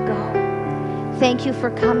as you go. Thank you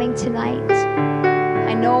for coming tonight.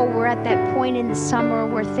 I know we're at that point in the summer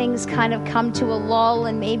where things kind of come to a lull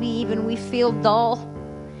and maybe even we feel dull.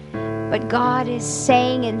 But God is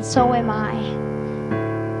saying, and so am I,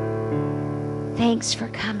 thanks for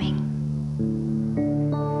coming.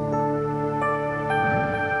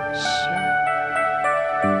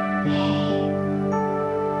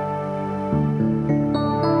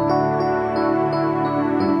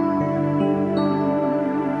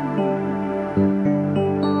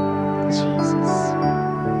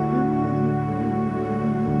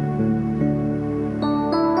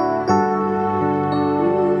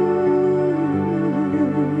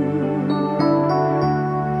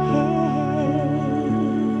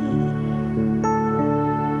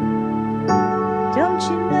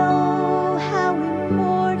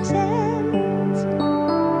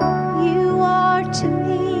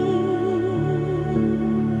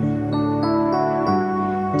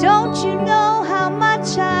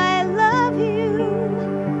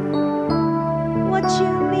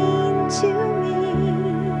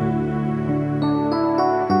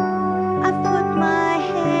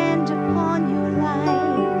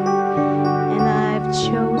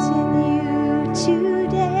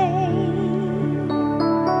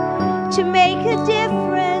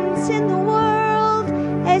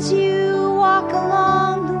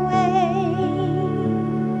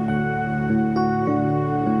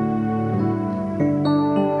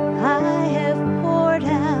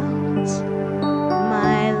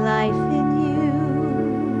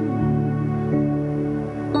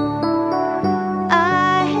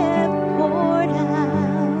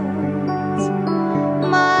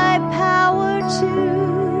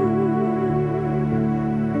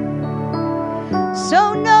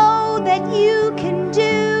 So know that you can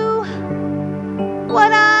do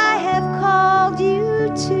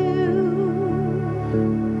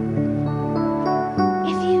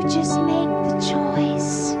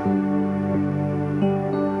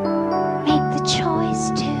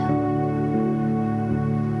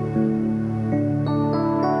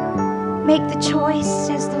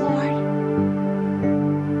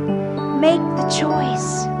Make the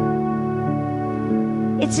choice.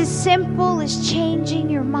 It's as simple as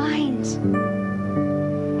changing your mind.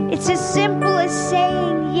 It's as simple as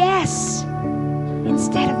saying yes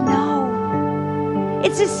instead of no.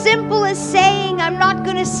 It's as simple as saying, I'm not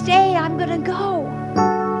going to stay, I'm going to go.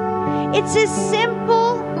 It's as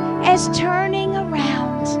simple as turning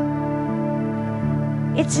around.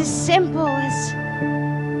 It's as simple as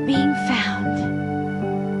being found.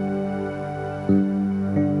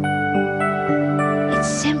 It's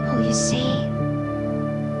simple, you see.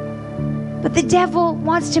 But the devil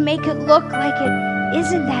wants to make it look like it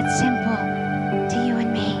isn't that simple to you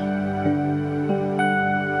and me.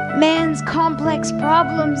 Man's complex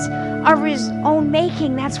problems are his own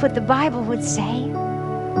making. That's what the Bible would say.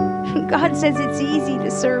 God says it's easy to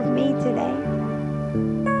serve me today.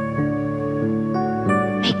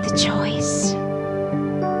 Make the choice.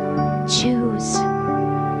 Choose.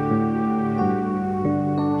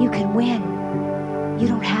 You can win. You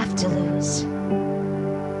don't have to lose.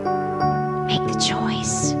 Make the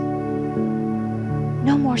choice.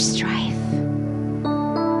 No more strife.